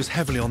pork features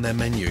heavily on their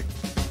menu.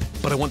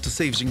 But I want to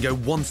see if she can go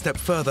one step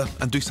further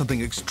and do something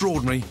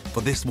extraordinary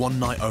for this one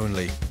night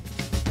only.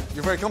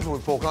 You're very comfortable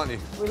with pork, aren't you?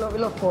 We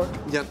love pork.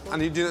 Yeah,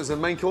 and you do it as a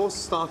main course,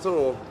 starter,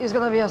 or...? It's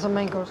going to be as a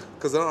main course.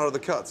 Because there are other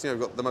cuts, you've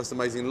got the most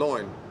amazing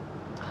loin.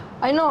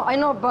 I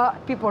know,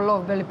 but people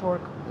love belly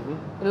pork.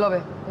 They love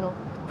it,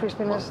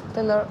 crispiness,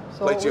 tender.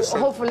 So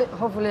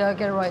hopefully I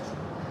get it right.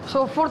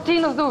 So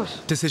 14 of those.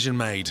 Decision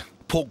made.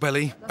 Pork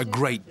belly, a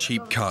great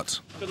cheap cut.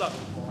 Good luck.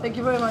 Thank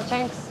you very much,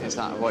 thanks. Is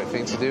that the right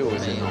thing to do, or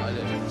is it not?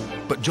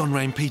 But John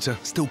Ray and Peter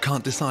still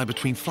can't decide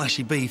between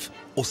flashy beef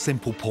or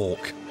simple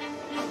pork.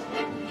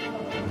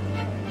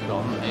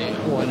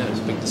 Oh, I know it's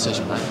a big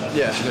decision, man.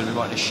 Yeah. You're going to be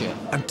right as shit.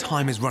 And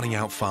time is running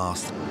out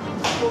fast.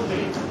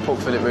 Pork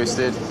fillet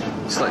roasted,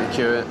 slightly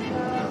cure it,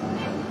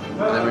 and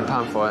then we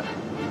pan fry it.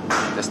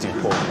 Let's do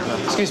pork.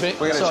 Excuse me.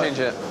 We're going to change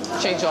it.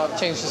 Change the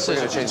decision. We're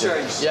going to change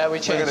it. Yeah, we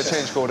change. We're going to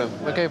change, Gordon.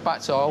 We'll go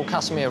back to our old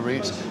Casimir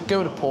roots.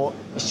 Go with the pork.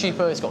 It's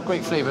cheaper. It's got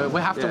great flavour.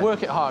 We have to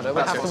work it harder.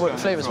 We have to work the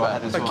flavours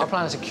better. Our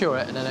plan is to cure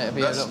it, and then it'll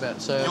be a little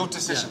bit. So your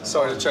decision. Yeah.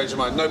 Sorry to change your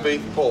mind. No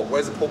beef, pork.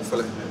 Where's the pork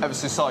fillet? Ever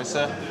so size,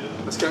 sir.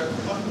 Let's go.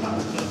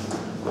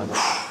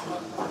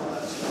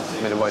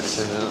 Made a right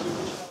decision.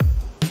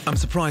 I'm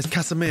surprised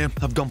Casimir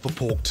have gone for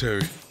pork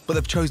too, but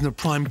they've chosen a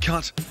prime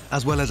cut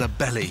as well as a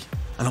belly,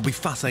 and I'll be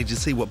fascinated to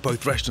see what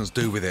both restaurants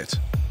do with it.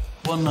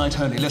 One night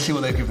only. Let's see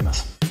what they've given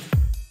us.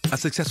 A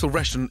successful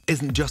restaurant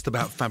isn't just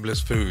about fabulous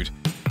food.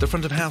 The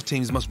front of house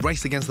teams must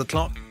race against the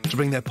clock to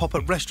bring their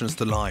pop-up restaurants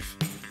to life.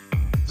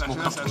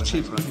 That's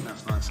cheaper. I think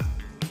that's nicer.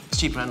 It's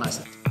cheaper and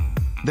nicer.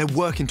 They're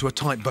working to a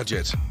tight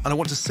budget, and I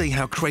want to see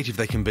how creative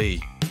they can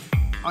be.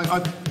 I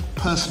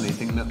personally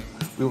think that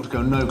we ought to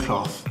go no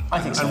cloth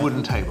and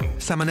wooden table.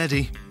 Sam and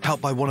Eddie,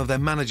 helped by one of their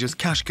managers,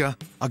 Kashka,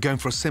 are going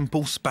for a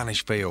simple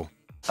Spanish feel.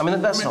 I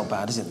mean, that's not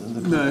bad, is it?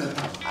 No.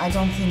 I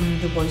don't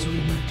think the boys will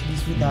be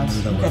pleased with that.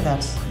 Look at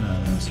that.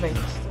 Straight.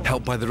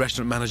 Helped by the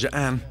restaurant manager,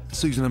 Anne,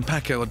 Susan and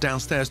Paco are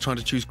downstairs trying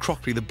to choose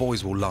crockery the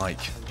boys will like.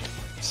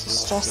 It's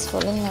stressful,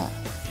 isn't it?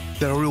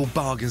 There are real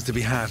bargains to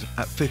be had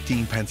at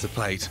 15 pence a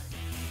plate,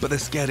 but they're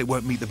scared it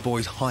won't meet the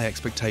boys' high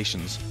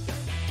expectations.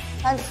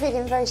 I'm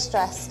feeling very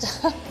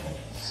stressed.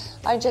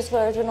 I'm just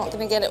worried we're not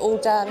going to get it all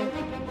done.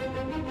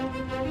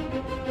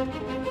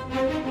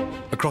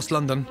 Across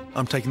London,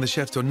 I'm taking the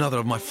chefs to another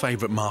of my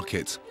favourite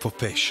markets for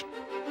fish.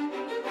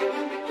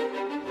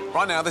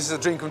 Right now, this is a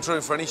dream come true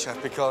for any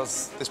chef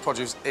because this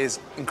produce is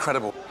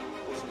incredible.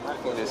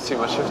 It's too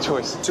much of a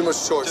choice. Too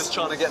much choice. Just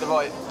trying to get the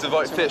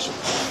right fish.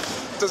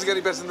 Doesn't get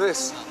any better than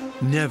this.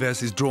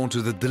 Nieves is drawn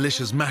to the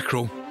delicious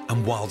mackerel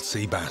and wild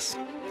sea bass.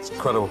 It's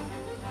incredible.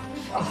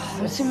 Oh,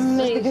 it's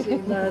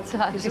amazing,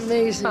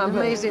 It's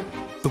amazing.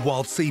 The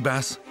wild sea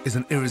bass is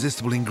an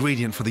irresistible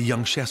ingredient for the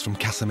young chefs from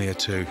Casimir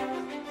too.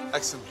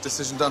 Excellent.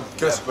 Decision done.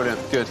 Good. Yeah,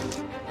 brilliant. Good.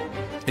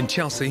 In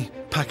Chelsea,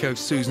 Paco,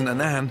 Susan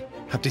and Anne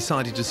have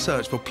decided to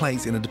search for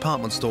plates in a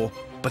department store,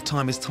 but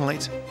time is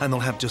tight and they'll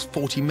have just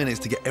 40 minutes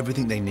to get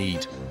everything they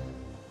need.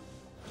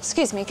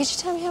 Excuse me, could you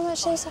tell me how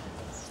much those are?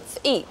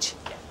 Each?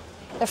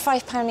 They're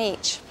 £5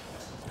 each.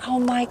 Oh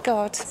my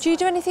God. Do you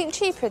do anything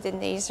cheaper than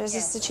these, or is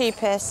this the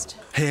cheapest?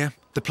 Here,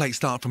 the plates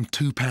start from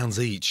 £2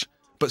 each,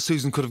 but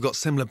Susan could have got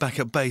similar back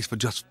at base for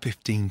just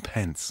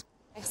 15p.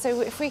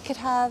 So if we could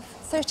have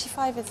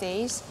 35 of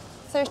these,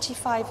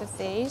 35 of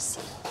these,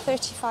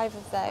 35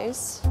 of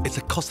those. It's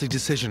a costly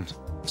decision.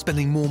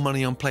 Spending more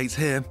money on plates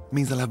here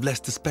means they'll have less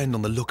to spend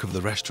on the look of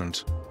the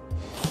restaurant.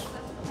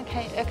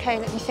 OK,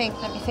 let me think.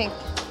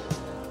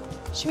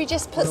 Should we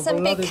just put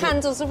some big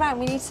candles around?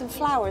 We need some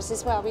flowers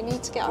as well. We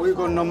need to get our... We've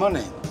got no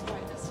money.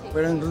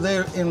 We're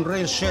in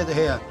real shit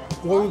here.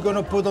 What are we going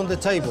to put on the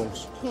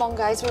tables? Come on,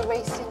 guys, we're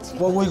wasting too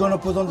What are we going to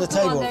put on the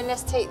table? Come on, then,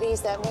 let's take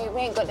these then.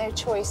 We ain't got no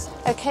choice.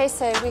 OK,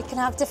 so we can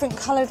have different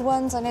coloured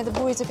ones. I know the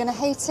boys are going to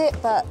hate it,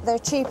 but they're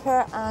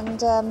cheaper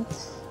and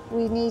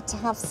we need to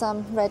have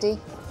some ready.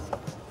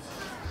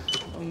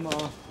 One more.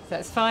 So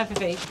that's 5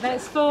 of each.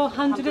 That's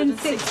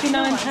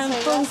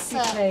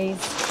 £469.40, please.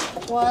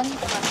 One.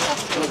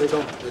 No, they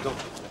don't.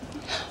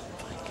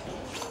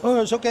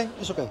 Oh, it's okay.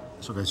 It's okay.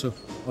 So,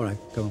 all right,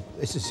 come on.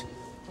 This is...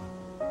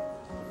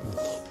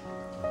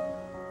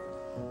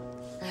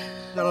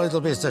 They're a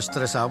little bit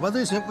stressed out, but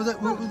that's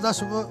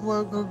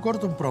what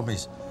Gordon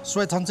promised.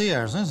 Sweat and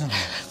tears, isn't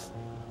it?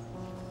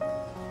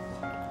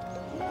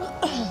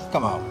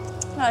 Come on.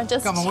 No,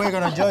 Come on, we're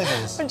going to enjoy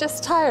this. I'm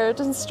just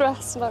tired and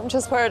stressed, and I'm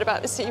just worried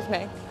about this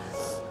evening.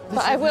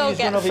 But I will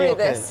get through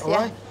this. All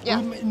right? Yeah.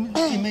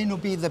 It may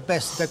not be the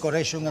best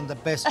decoration and the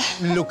best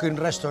looking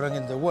restaurant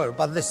in the world,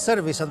 but the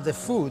service and the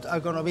food are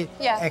going to be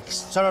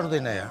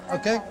extraordinary.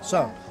 Okay?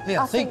 So,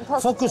 yeah,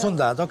 focus on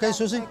that, okay,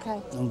 Susie?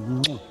 Okay.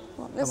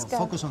 Let's go.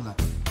 Focus on that.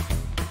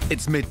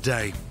 It's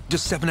midday.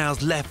 Just 7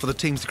 hours left for the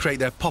teams to create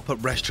their pop-up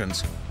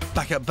restaurants.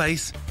 Back at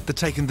base, they're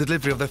taking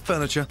delivery of their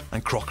furniture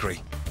and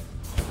crockery.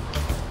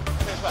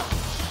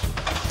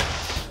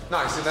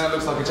 Nice, and that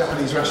looks like a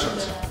Japanese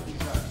restaurant.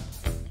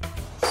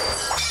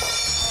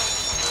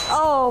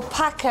 Oh,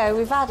 Paco,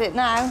 we've had it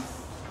now.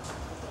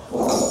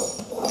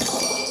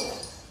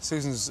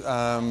 Susan's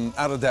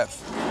out of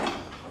depth.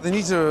 They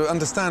need to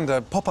understand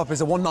a pop-up is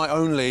a one-night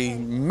only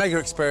mega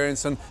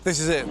experience, and this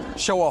is it.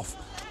 Show off,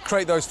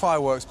 create those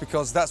fireworks,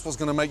 because that's what's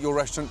going to make your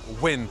restaurant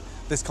win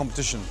this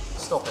competition.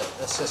 Stop it.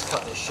 Let's just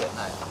cut this shit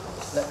now.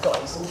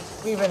 Guys,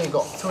 we've only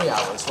got 3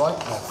 hours, right?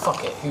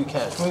 Fuck it, who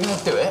cares? We're going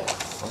to do it.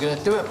 We're going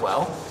to do it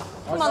well.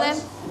 Come on, then.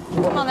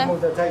 Come on, then.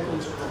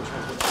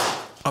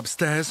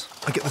 Upstairs,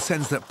 I get the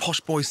sense that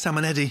posh boys Sam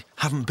and Eddie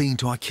haven't been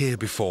to IKEA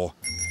before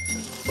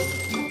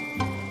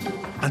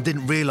and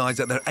didn't realise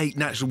that their 8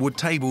 natural wood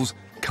tables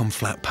come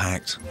flat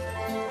packed.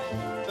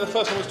 The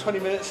first one was 20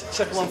 minutes,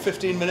 second one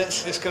 15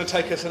 minutes. It's going to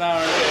take us an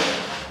hour and a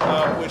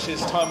bit, which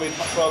is time we'd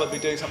much rather be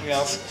doing something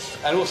else.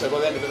 And also, by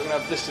the end of it, we're going to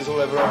have blisters all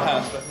over our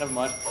house, but never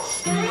mind.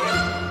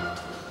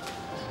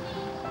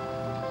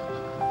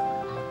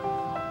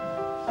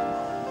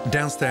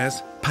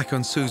 Downstairs, Paco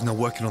and Susan are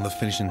working on the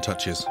finishing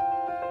touches.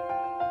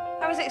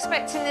 I was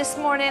expecting this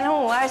morning,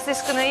 oh, how's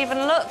this going to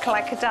even look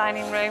like a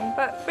dining room?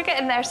 But we're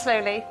getting there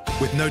slowly.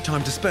 With no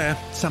time to spare,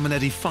 Sam and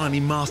Eddie finally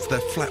master their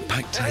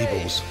flat-pack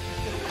tables.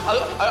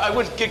 I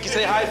would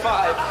say high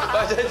five,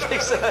 but I don't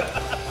think so.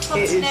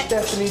 It is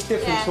definitely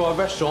different to our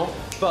restaurant,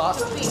 but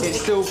it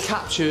still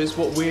captures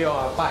what we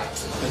are about,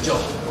 the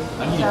job.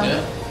 And you do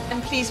it.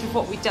 I'm pleased with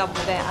what we've done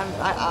with it.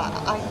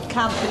 I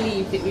can't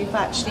believe that we've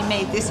actually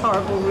made this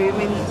horrible room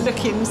and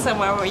looking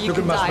somewhere where you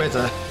can die. Looking much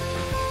better.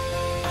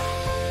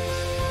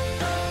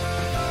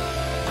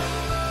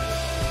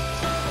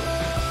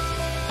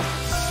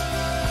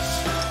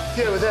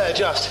 Yeah, we're there,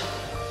 just.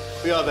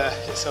 We are there.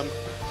 It's you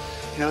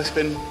know, it's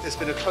been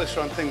a close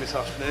run thing this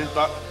afternoon,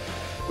 but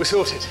we're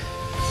sorted.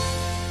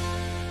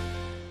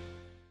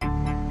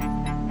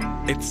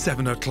 It's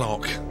 7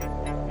 o'clock.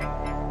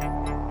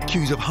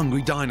 Queues of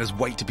hungry diners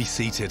wait to be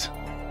seated.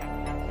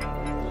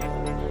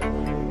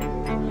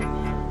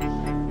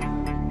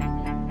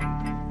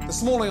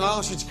 This morning I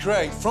asked you to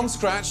create, from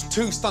scratch,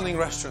 2 stunning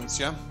restaurants,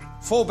 yeah?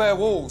 4 bare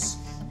walls,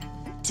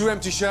 2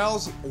 empty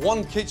shells,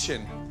 1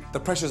 kitchen. The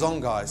pressure's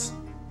on, guys.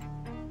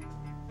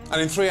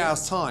 And in 3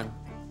 hours' time,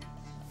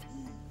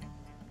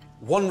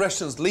 1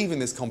 restaurant's leaving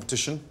this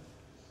competition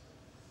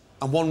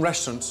and 1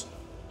 restaurant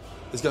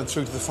is going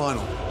through to the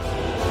final.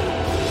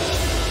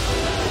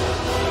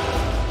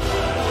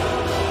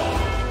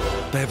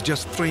 They have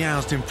just 3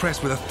 hours to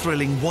impress with a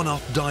thrilling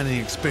one-off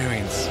dining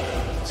experience.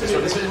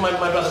 This is my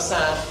brother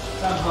Sam.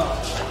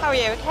 How are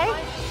you, okay?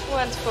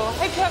 Wonderful.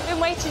 Hope you haven't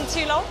been waiting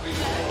too long.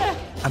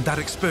 And that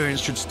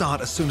experience should start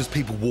as soon as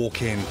people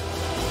walk in.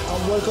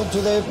 And welcome to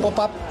the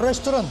pop-up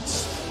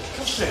restaurant.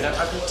 I've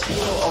been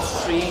table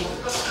of 3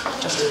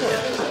 just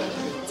here.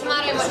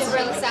 Tomato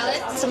mozzarella salad.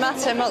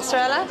 Tomato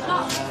mozzarella.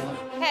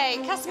 Okay,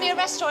 Casimir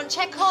restaurant,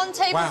 check on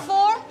table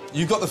 4.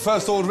 You got the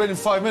first order in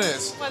 5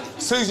 minutes.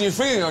 Susan, you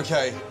feeling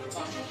okay?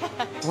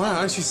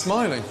 Wow, she's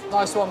smiling.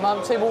 Nice one,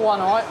 mum. Table 1,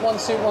 all right? 1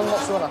 soup, 1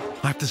 mozzarella.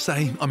 I have to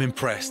say, I'm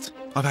impressed.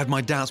 I've had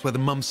my doubts whether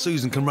Mum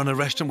Susan can run a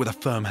restaurant with a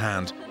firm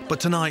hand. But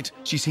tonight,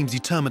 she seems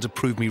determined to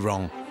prove me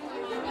wrong.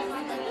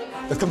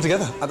 They've come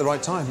together at the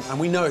right time, and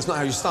we know it's not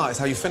how you start, it's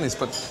how you finish,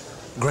 but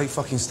great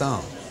fucking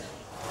start.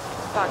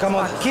 Come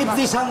on, keep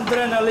this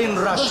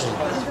adrenaline rushing.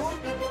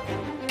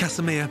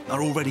 Casimir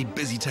are already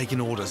busy taking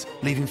orders,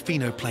 leaving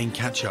Fino playing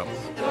catch-up.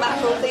 The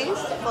mackerel, please,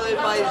 followed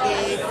by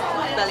the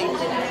belly.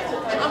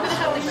 I'm going to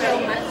have the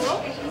grilled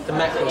mackerel. The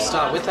mackerel to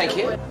start with, thank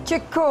you.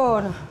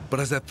 Chicken. But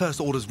as their first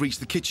orders reach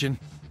the kitchen,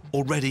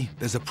 already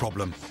there's a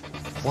problem.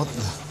 What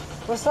the...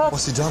 What's that?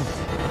 What's he done?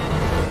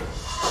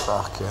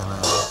 Fucking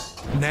hell.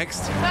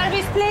 Next,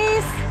 Service,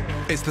 please.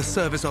 it's the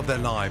service of their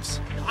lives.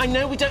 I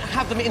know we don't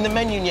have them in the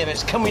menu near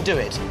us. Can we do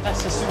it?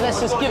 Let's just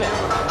give it.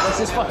 Let's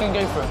just fucking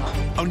go for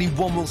it. Only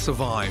one will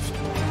survive.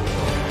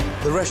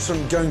 The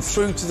restaurant going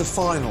through to the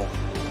final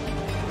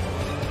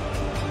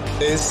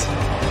is...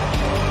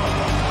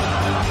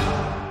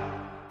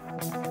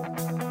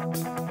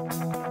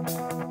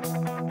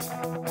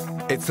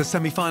 It's the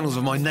semi-finals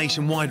of my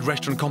nationwide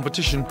restaurant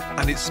competition,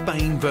 and it's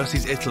Spain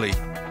versus Italy.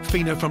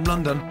 Fino from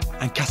London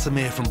and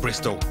Casimir from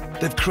Bristol.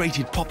 They've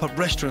created pop-up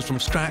restaurants from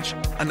scratch,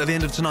 and at the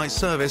end of tonight's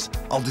service,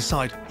 I'll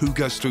decide who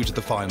goes through to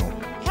the final.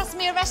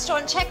 Casimir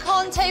restaurant, check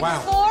on table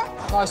Wow.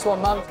 4. Nice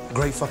one, mum.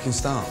 Great fucking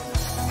start.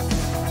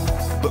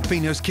 But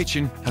Fino's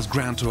kitchen has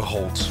ground to a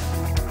halt.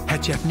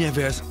 Head chef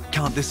Nieves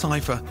can't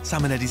decipher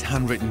Samonetti's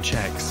handwritten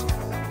checks.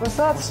 What's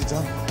that? What's he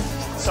done?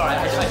 Sorry,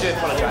 I do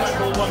apologise.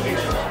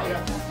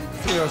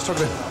 Fino are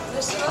struggling.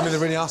 I mean, they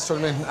really are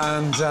struggling,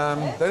 and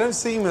they don't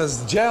seem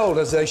as gelled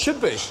as they should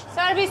be.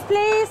 Service,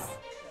 please.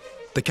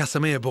 The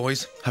Casimir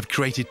boys have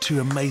created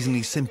 2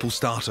 amazingly simple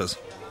starters.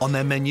 On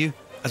their menu,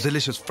 a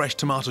delicious fresh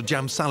tomato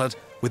jam salad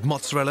with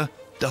mozzarella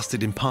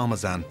dusted in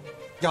parmesan.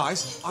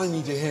 Guys, I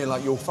need you here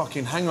like you're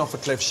fucking hanging off a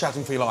cliff,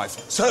 shouting for your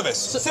life. Service!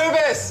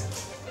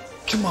 Service!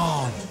 Come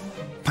on!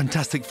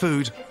 Fantastic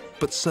food,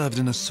 but served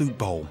in a soup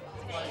bowl.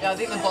 Yeah, I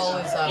think the bowl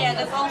is...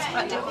 Yeah, the bowl's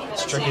quite different.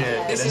 It's tricky.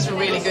 This is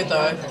really good,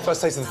 though.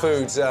 First taste of the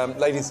foods.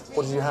 Ladies,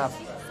 what did you have?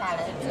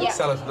 Salad. Yeah.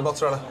 Salad, the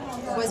mozzarella.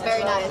 It was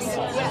very nice.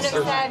 Wouldn't have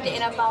served it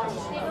in a bowl.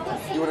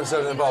 You would have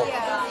served it in a bowl?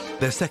 Yeah.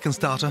 Their second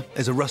starter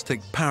is a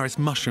rustic Paris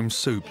mushroom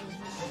soup.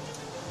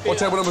 What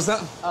table number was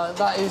that?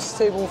 That is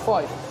table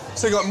 5.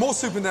 So you've got more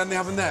soup in there than they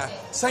have in there.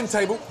 Same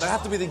table, they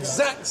have to be the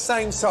exact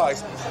same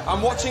size.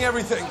 I'm watching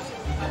everything.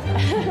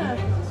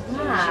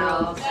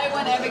 Wow. No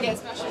one ever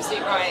gets mushroom soup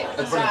right.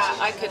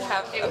 I could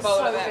have a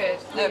bowl of it.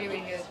 Really,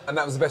 really good. And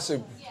that was the best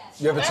soup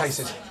you ever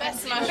tasted?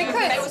 Best mushroom.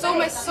 Because it was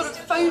almost sort of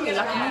foamy,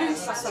 like a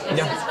mousse or something.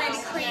 Yeah. It was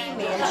really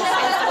creamy and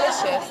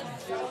just delicious.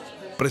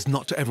 But it's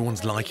not to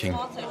everyone's liking.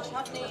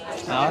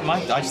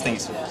 I just think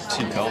it's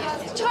too cold.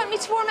 Do you want me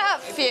to warm it up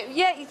for you?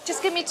 Yeah,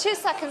 just give me 2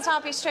 seconds, I'll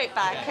be straight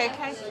back,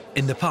 OK?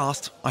 In the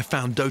past, I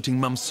found doting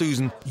Mum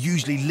Susan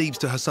usually leaps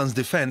to her son's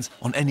defence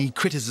on any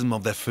criticism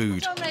of their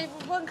food. John Ray,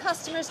 one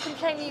customer's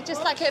complaining you'd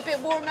just like it a bit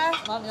warmer.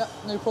 Yeah,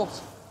 no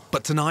problems.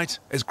 But tonight,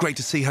 it's great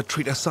to see her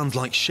treat her sons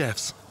like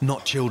chefs,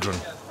 not children.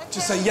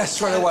 Just say yes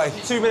straight away.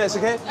 2 minutes,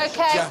 OK? OK.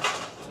 Yeah.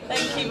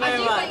 Thank you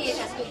very much.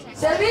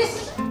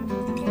 Service?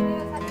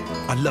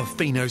 I love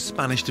Fino's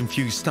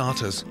Spanish-infused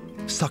starters.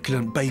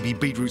 Succulent baby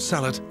beetroot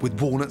salad with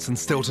walnuts and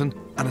Stilton,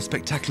 and a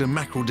spectacular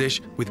mackerel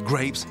dish with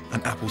grapes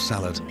and apple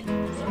salad.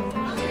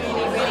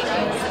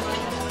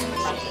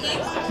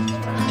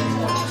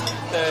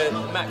 The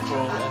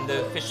mackerel and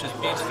the fish was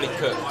beautifully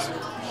cooked,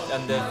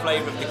 and the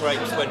flavour of the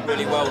grapes went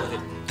really well with it.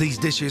 These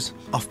dishes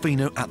are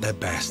Fino at their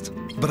best.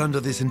 But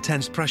under this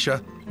intense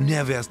pressure,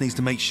 Nieves needs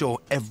to make sure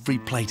every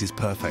plate is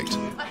perfect.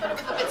 I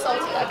thought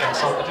it was a bit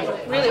salty,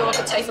 actually. Really all I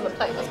could taste on the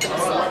plate was a bit of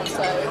salt,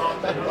 so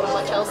not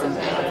much else in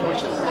there,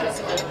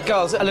 unfortunately.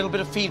 Girls, a little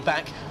bit of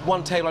feedback.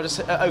 One table, I just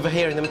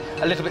overhearing them,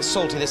 a little bit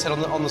salty, they said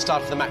on the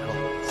start of the mackerel.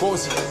 What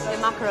was it?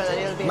 The mackerel a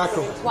little bit.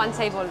 Mackerel. 1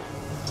 table.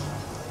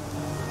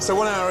 So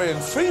 1 hour in,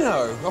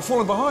 Fino are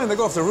falling behind. They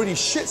got off to a really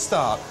shit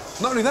start.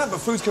 Not only that, but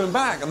food's coming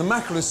back, and the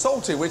mackerel is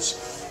salty, which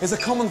is a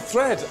common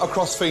thread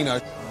across Fino.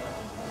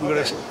 We've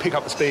got to pick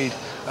up the speed,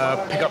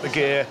 pick up the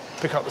gear,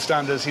 pick up the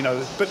standards, you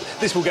know, but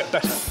this will get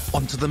better.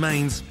 On to the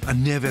mains,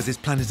 and Nieves is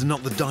planning to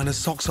knock the diners'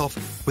 socks off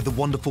with the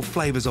wonderful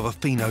flavours of a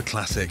Fino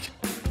classic.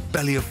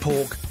 Belly of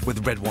pork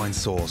with red wine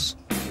sauce.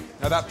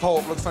 Now that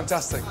pork looks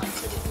fantastic.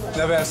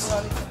 Nieves.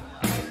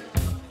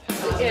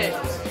 Good.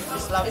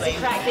 It's lovely. It's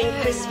crackling,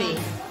 crispy.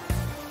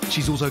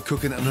 She's also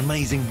cooking an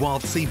amazing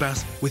wild sea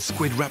bass with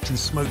squid wrapped in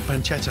smoked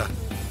pancetta.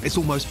 It's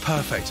almost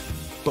perfect,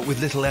 but with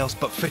little else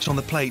but fish on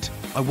the plate,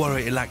 I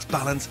worry it lacks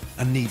balance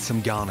and needs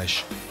some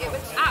garnish. It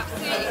was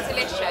absolutely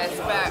delicious,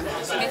 but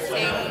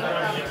missing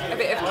a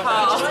bit of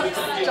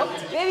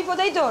carb. Baby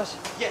potatoes?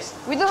 Yes.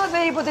 We don't have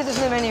baby potatoes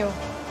in the menu.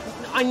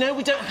 I know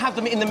we don't have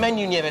them in the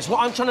menu, Nieves.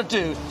 What I'm trying to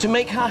do, to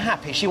make her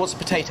happy, she wants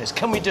potatoes.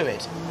 Can we do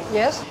it?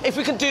 Yes. If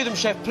we can do them,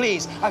 Chef,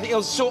 please, I think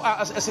it'll sort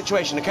out a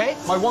situation, OK?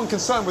 My one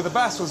concern with the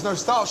bass was no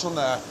starch on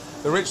there.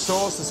 The rich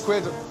sauce, the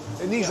squid,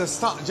 it needs a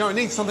starch. You know, it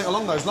needs something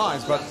along those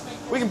lines, but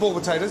We can boil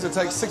potatoes. It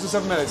takes 6 or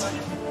 7 minutes.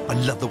 I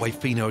love the way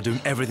Fino are doing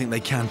everything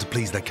they can to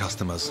please their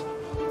customers.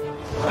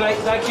 Great,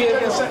 thank you.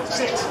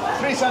 6.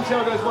 3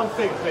 Santiago's, 1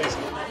 fig, please.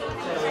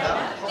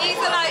 These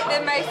are like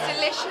the most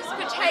delicious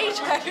potatoes.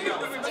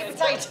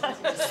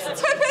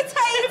 To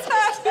potatoes.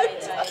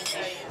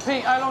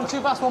 Pete, how long?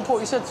 2 past 1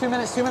 port. You said 2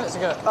 minutes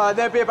ago.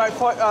 There'll be about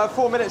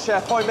 4 minutes,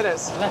 Chef. 5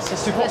 minutes.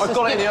 I've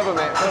got it in the oven,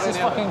 mate. Let's just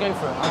fucking go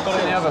for it. I've got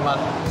it in the oven, man.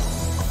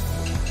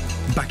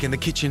 Back in the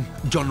kitchen,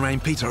 John, Ray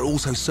and Peter are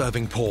also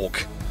serving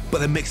pork, but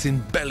they're mixing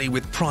belly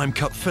with prime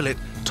cut fillet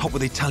topped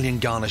with Italian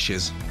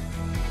garnishes.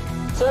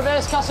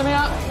 Service,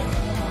 Casimir.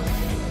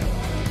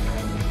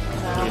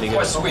 Really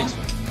quite sweet.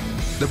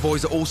 The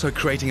boys are also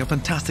creating a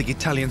fantastic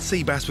Italian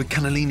sea bass with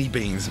cannellini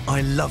beans.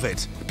 I love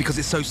it because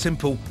it's so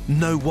simple,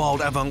 no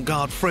wild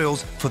avant-garde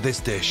frills for this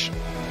dish.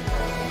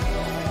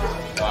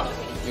 Wow,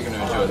 you're going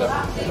to enjoy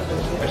that.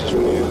 This is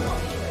really good.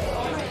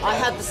 I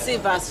had the sea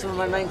bass for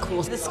my main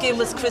course. The skin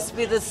was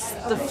crispy, the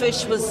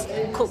fish was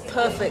cooked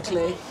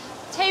perfectly.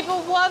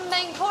 Table 1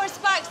 main course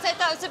back said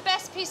that was the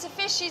best piece of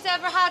fish she's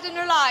ever had in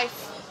her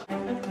life.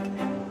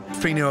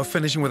 Fino are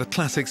finishing with a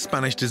classic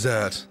Spanish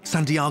dessert,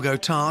 Santiago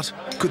tart.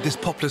 Could this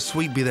popular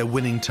sweet be their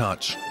winning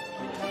touch?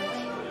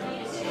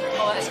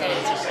 Oh, that's good.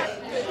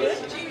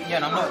 Yeah,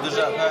 and I'm not a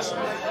dessert person.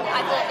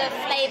 I thought the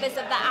flavours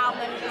of the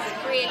almond was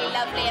really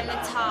lovely and the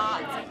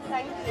tart.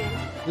 Thank you.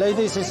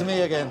 Ladies, it's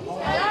me again.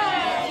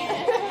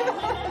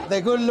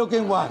 The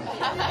good-looking one.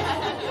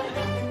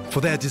 For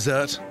their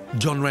dessert,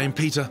 John, Ray and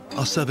Peter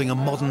are serving a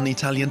modern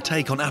Italian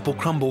take on apple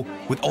crumble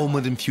with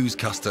almond-infused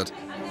custard.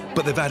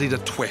 But they've added a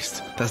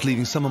twist that's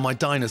leaving some of my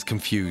diners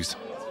confused.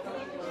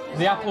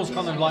 The apple's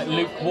kind of like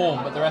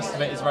lukewarm, but the rest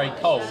of it is very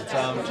cold.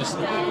 Just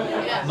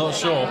not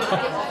sure.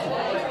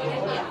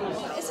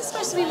 Is it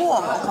supposed to be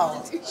warm or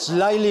cold?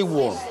 Slightly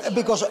warm,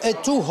 because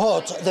too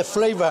hot, the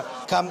flavour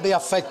can be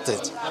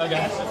affected.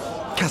 Okay.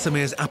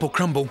 Casimir's apple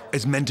crumble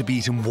is meant to be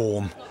eaten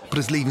warm, but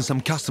it's leaving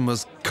some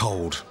customers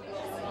cold.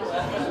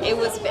 It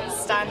was a bit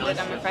standard,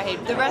 I'm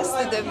afraid. The rest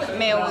of the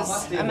meal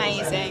was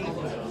amazing.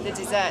 The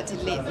dessert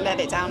did let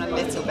it down a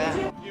little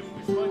bit.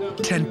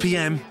 10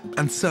 p.m.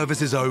 and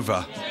service is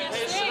over.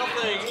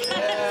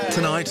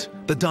 Tonight,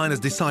 the diners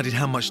decided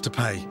how much to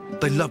pay.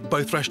 They loved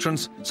both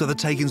restaurants, so the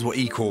takings were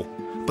equal.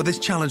 But this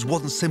challenge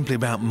wasn't simply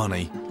about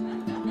money.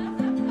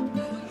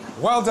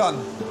 Well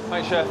done.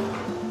 Thanks, Chef.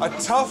 A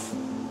tough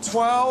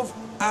 12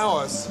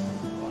 hours.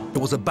 It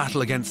was a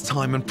battle against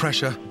time and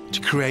pressure to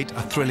create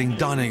a thrilling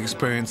dining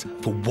experience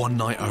for one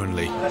night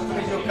only.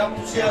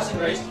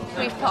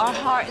 We've put our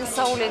heart and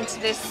soul into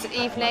this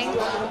evening.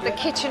 The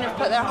kitchen have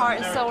put their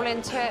heart and soul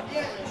into it.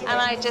 And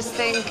I just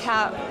think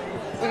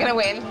we're going to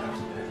win.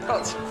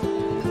 Got to.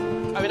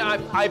 I mean,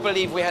 I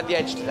believe we had the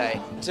edge today.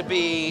 To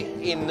be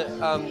in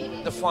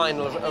the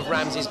final of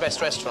Ramsay's Best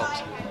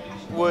Restaurant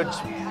would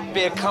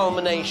be a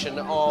culmination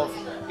of,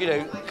 you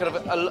know, kind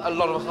of a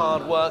lot of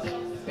hard work.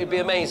 It'd be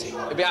amazing.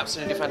 It'd be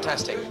absolutely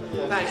fantastic.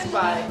 Thanks,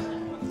 bye.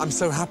 I'm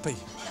so happy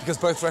because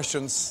both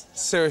restaurants,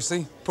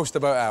 seriously, pushed the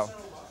boat out.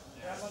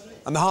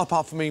 And the hard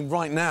part for me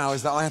right now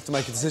is that I have to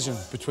make a decision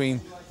between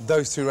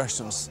those 2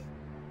 restaurants.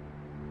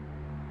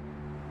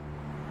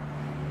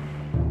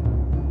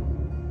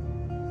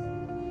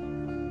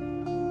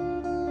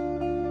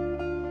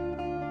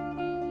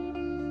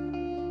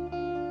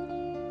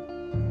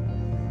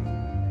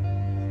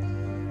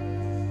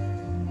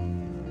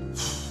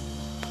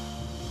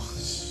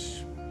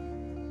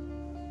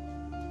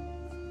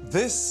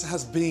 This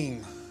has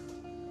been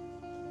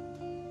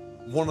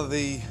one of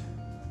the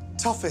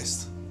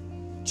toughest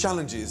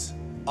challenges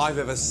I've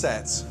ever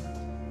set.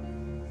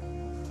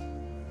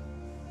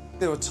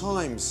 There were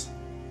times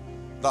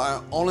that I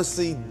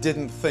honestly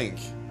didn't think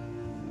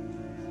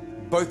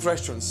both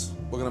restaurants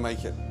were going to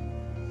make it.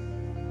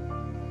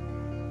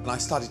 And I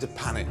started to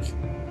panic.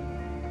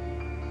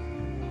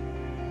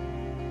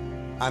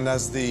 And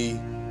as the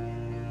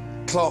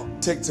clock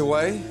ticked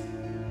away,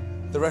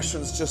 the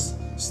restaurants just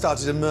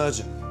started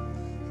emerging,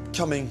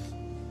 becoming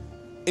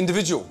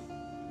individual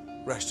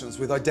restaurants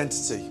with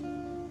identity,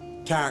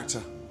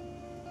 character.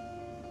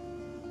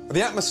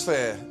 The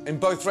atmosphere in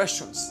both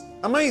restaurants,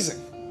 amazing.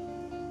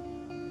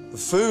 The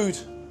food,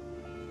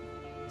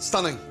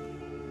 stunning.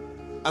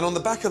 And on the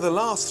back of the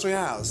last 3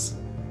 hours,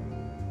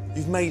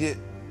 you've made it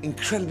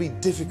incredibly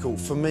difficult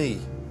for me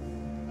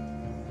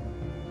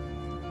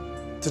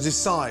to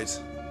decide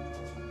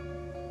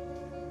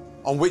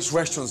on which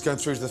restaurant's going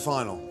through to the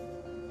final.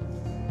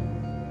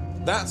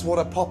 That's what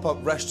a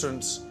pop-up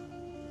restaurant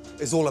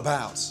is all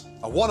about.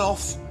 A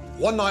one-off,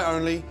 one night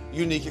only,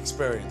 unique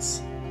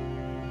experience.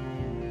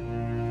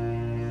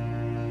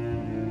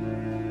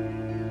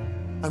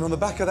 And on the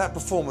back of that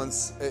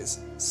performance,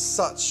 it's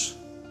such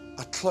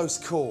a close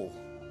call.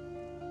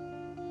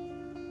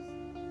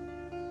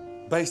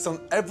 Based on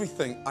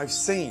everything I've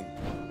seen.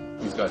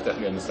 These guys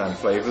definitely understand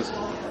flavours.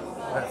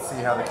 Let's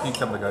see how the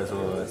cucumber goes with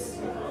all this.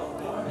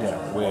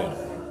 Yeah, weird.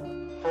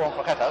 Prawn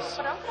croquetas.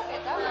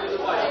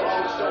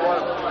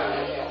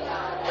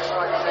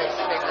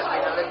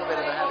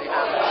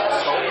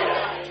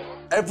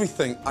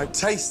 Everything I've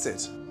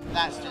tasted.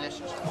 That's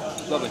delicious.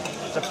 Lovely.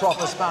 It's a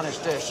proper Spanish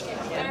dish.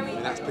 I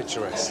mean, that's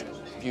picturesque.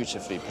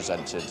 Beautifully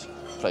presented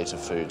plate of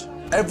food.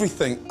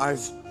 Everything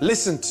I've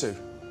listened to.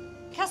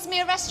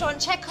 Casimir restaurant,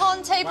 check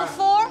on table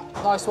 4.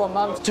 Nice one,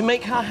 man. To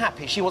make her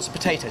happy, she wants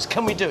potatoes.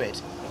 Can we do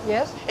it?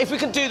 Yes. If we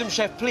can do them,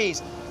 chef,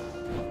 please.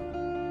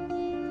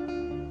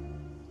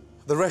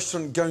 The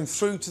restaurant going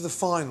through to the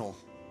final.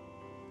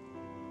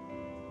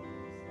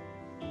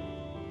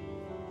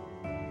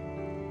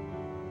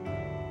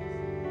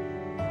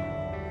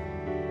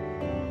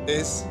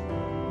 Is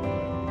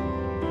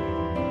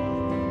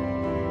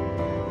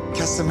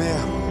Casimir.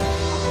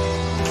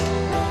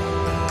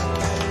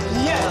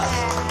 Yes!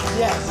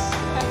 Yes!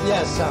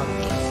 Yes, son.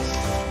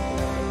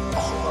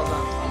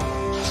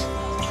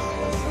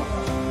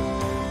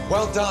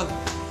 Well done.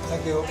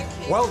 Thank you.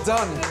 Well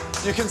done.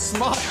 You can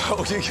smile.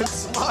 You can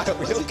smile.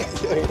 You'll get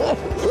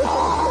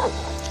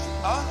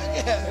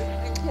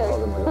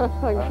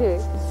Thank you.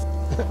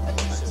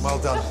 Well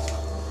done.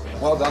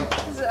 Well done.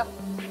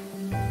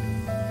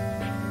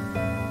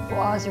 For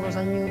us, it was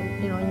a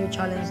new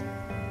challenge,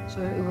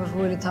 so it was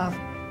really tough.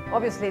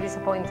 Obviously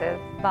disappointed,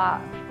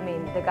 but I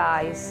mean, the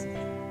guys,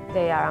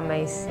 they are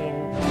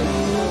amazing.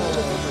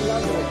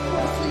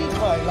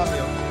 I love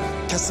you.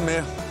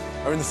 Casimir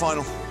are in the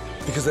final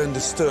because they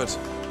understood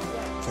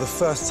for the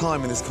first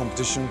time in this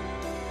competition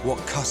what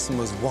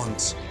customers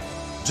want.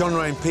 John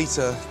Ray and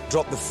Peter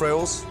dropped the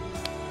frills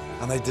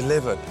and they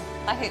delivered.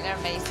 I think they're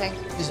amazing.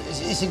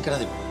 It's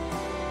incredible.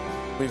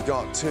 We've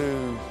got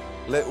two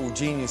little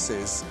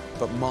geniuses,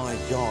 but my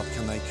God,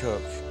 can they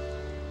cook.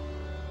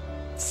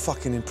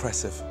 Fucking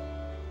impressive.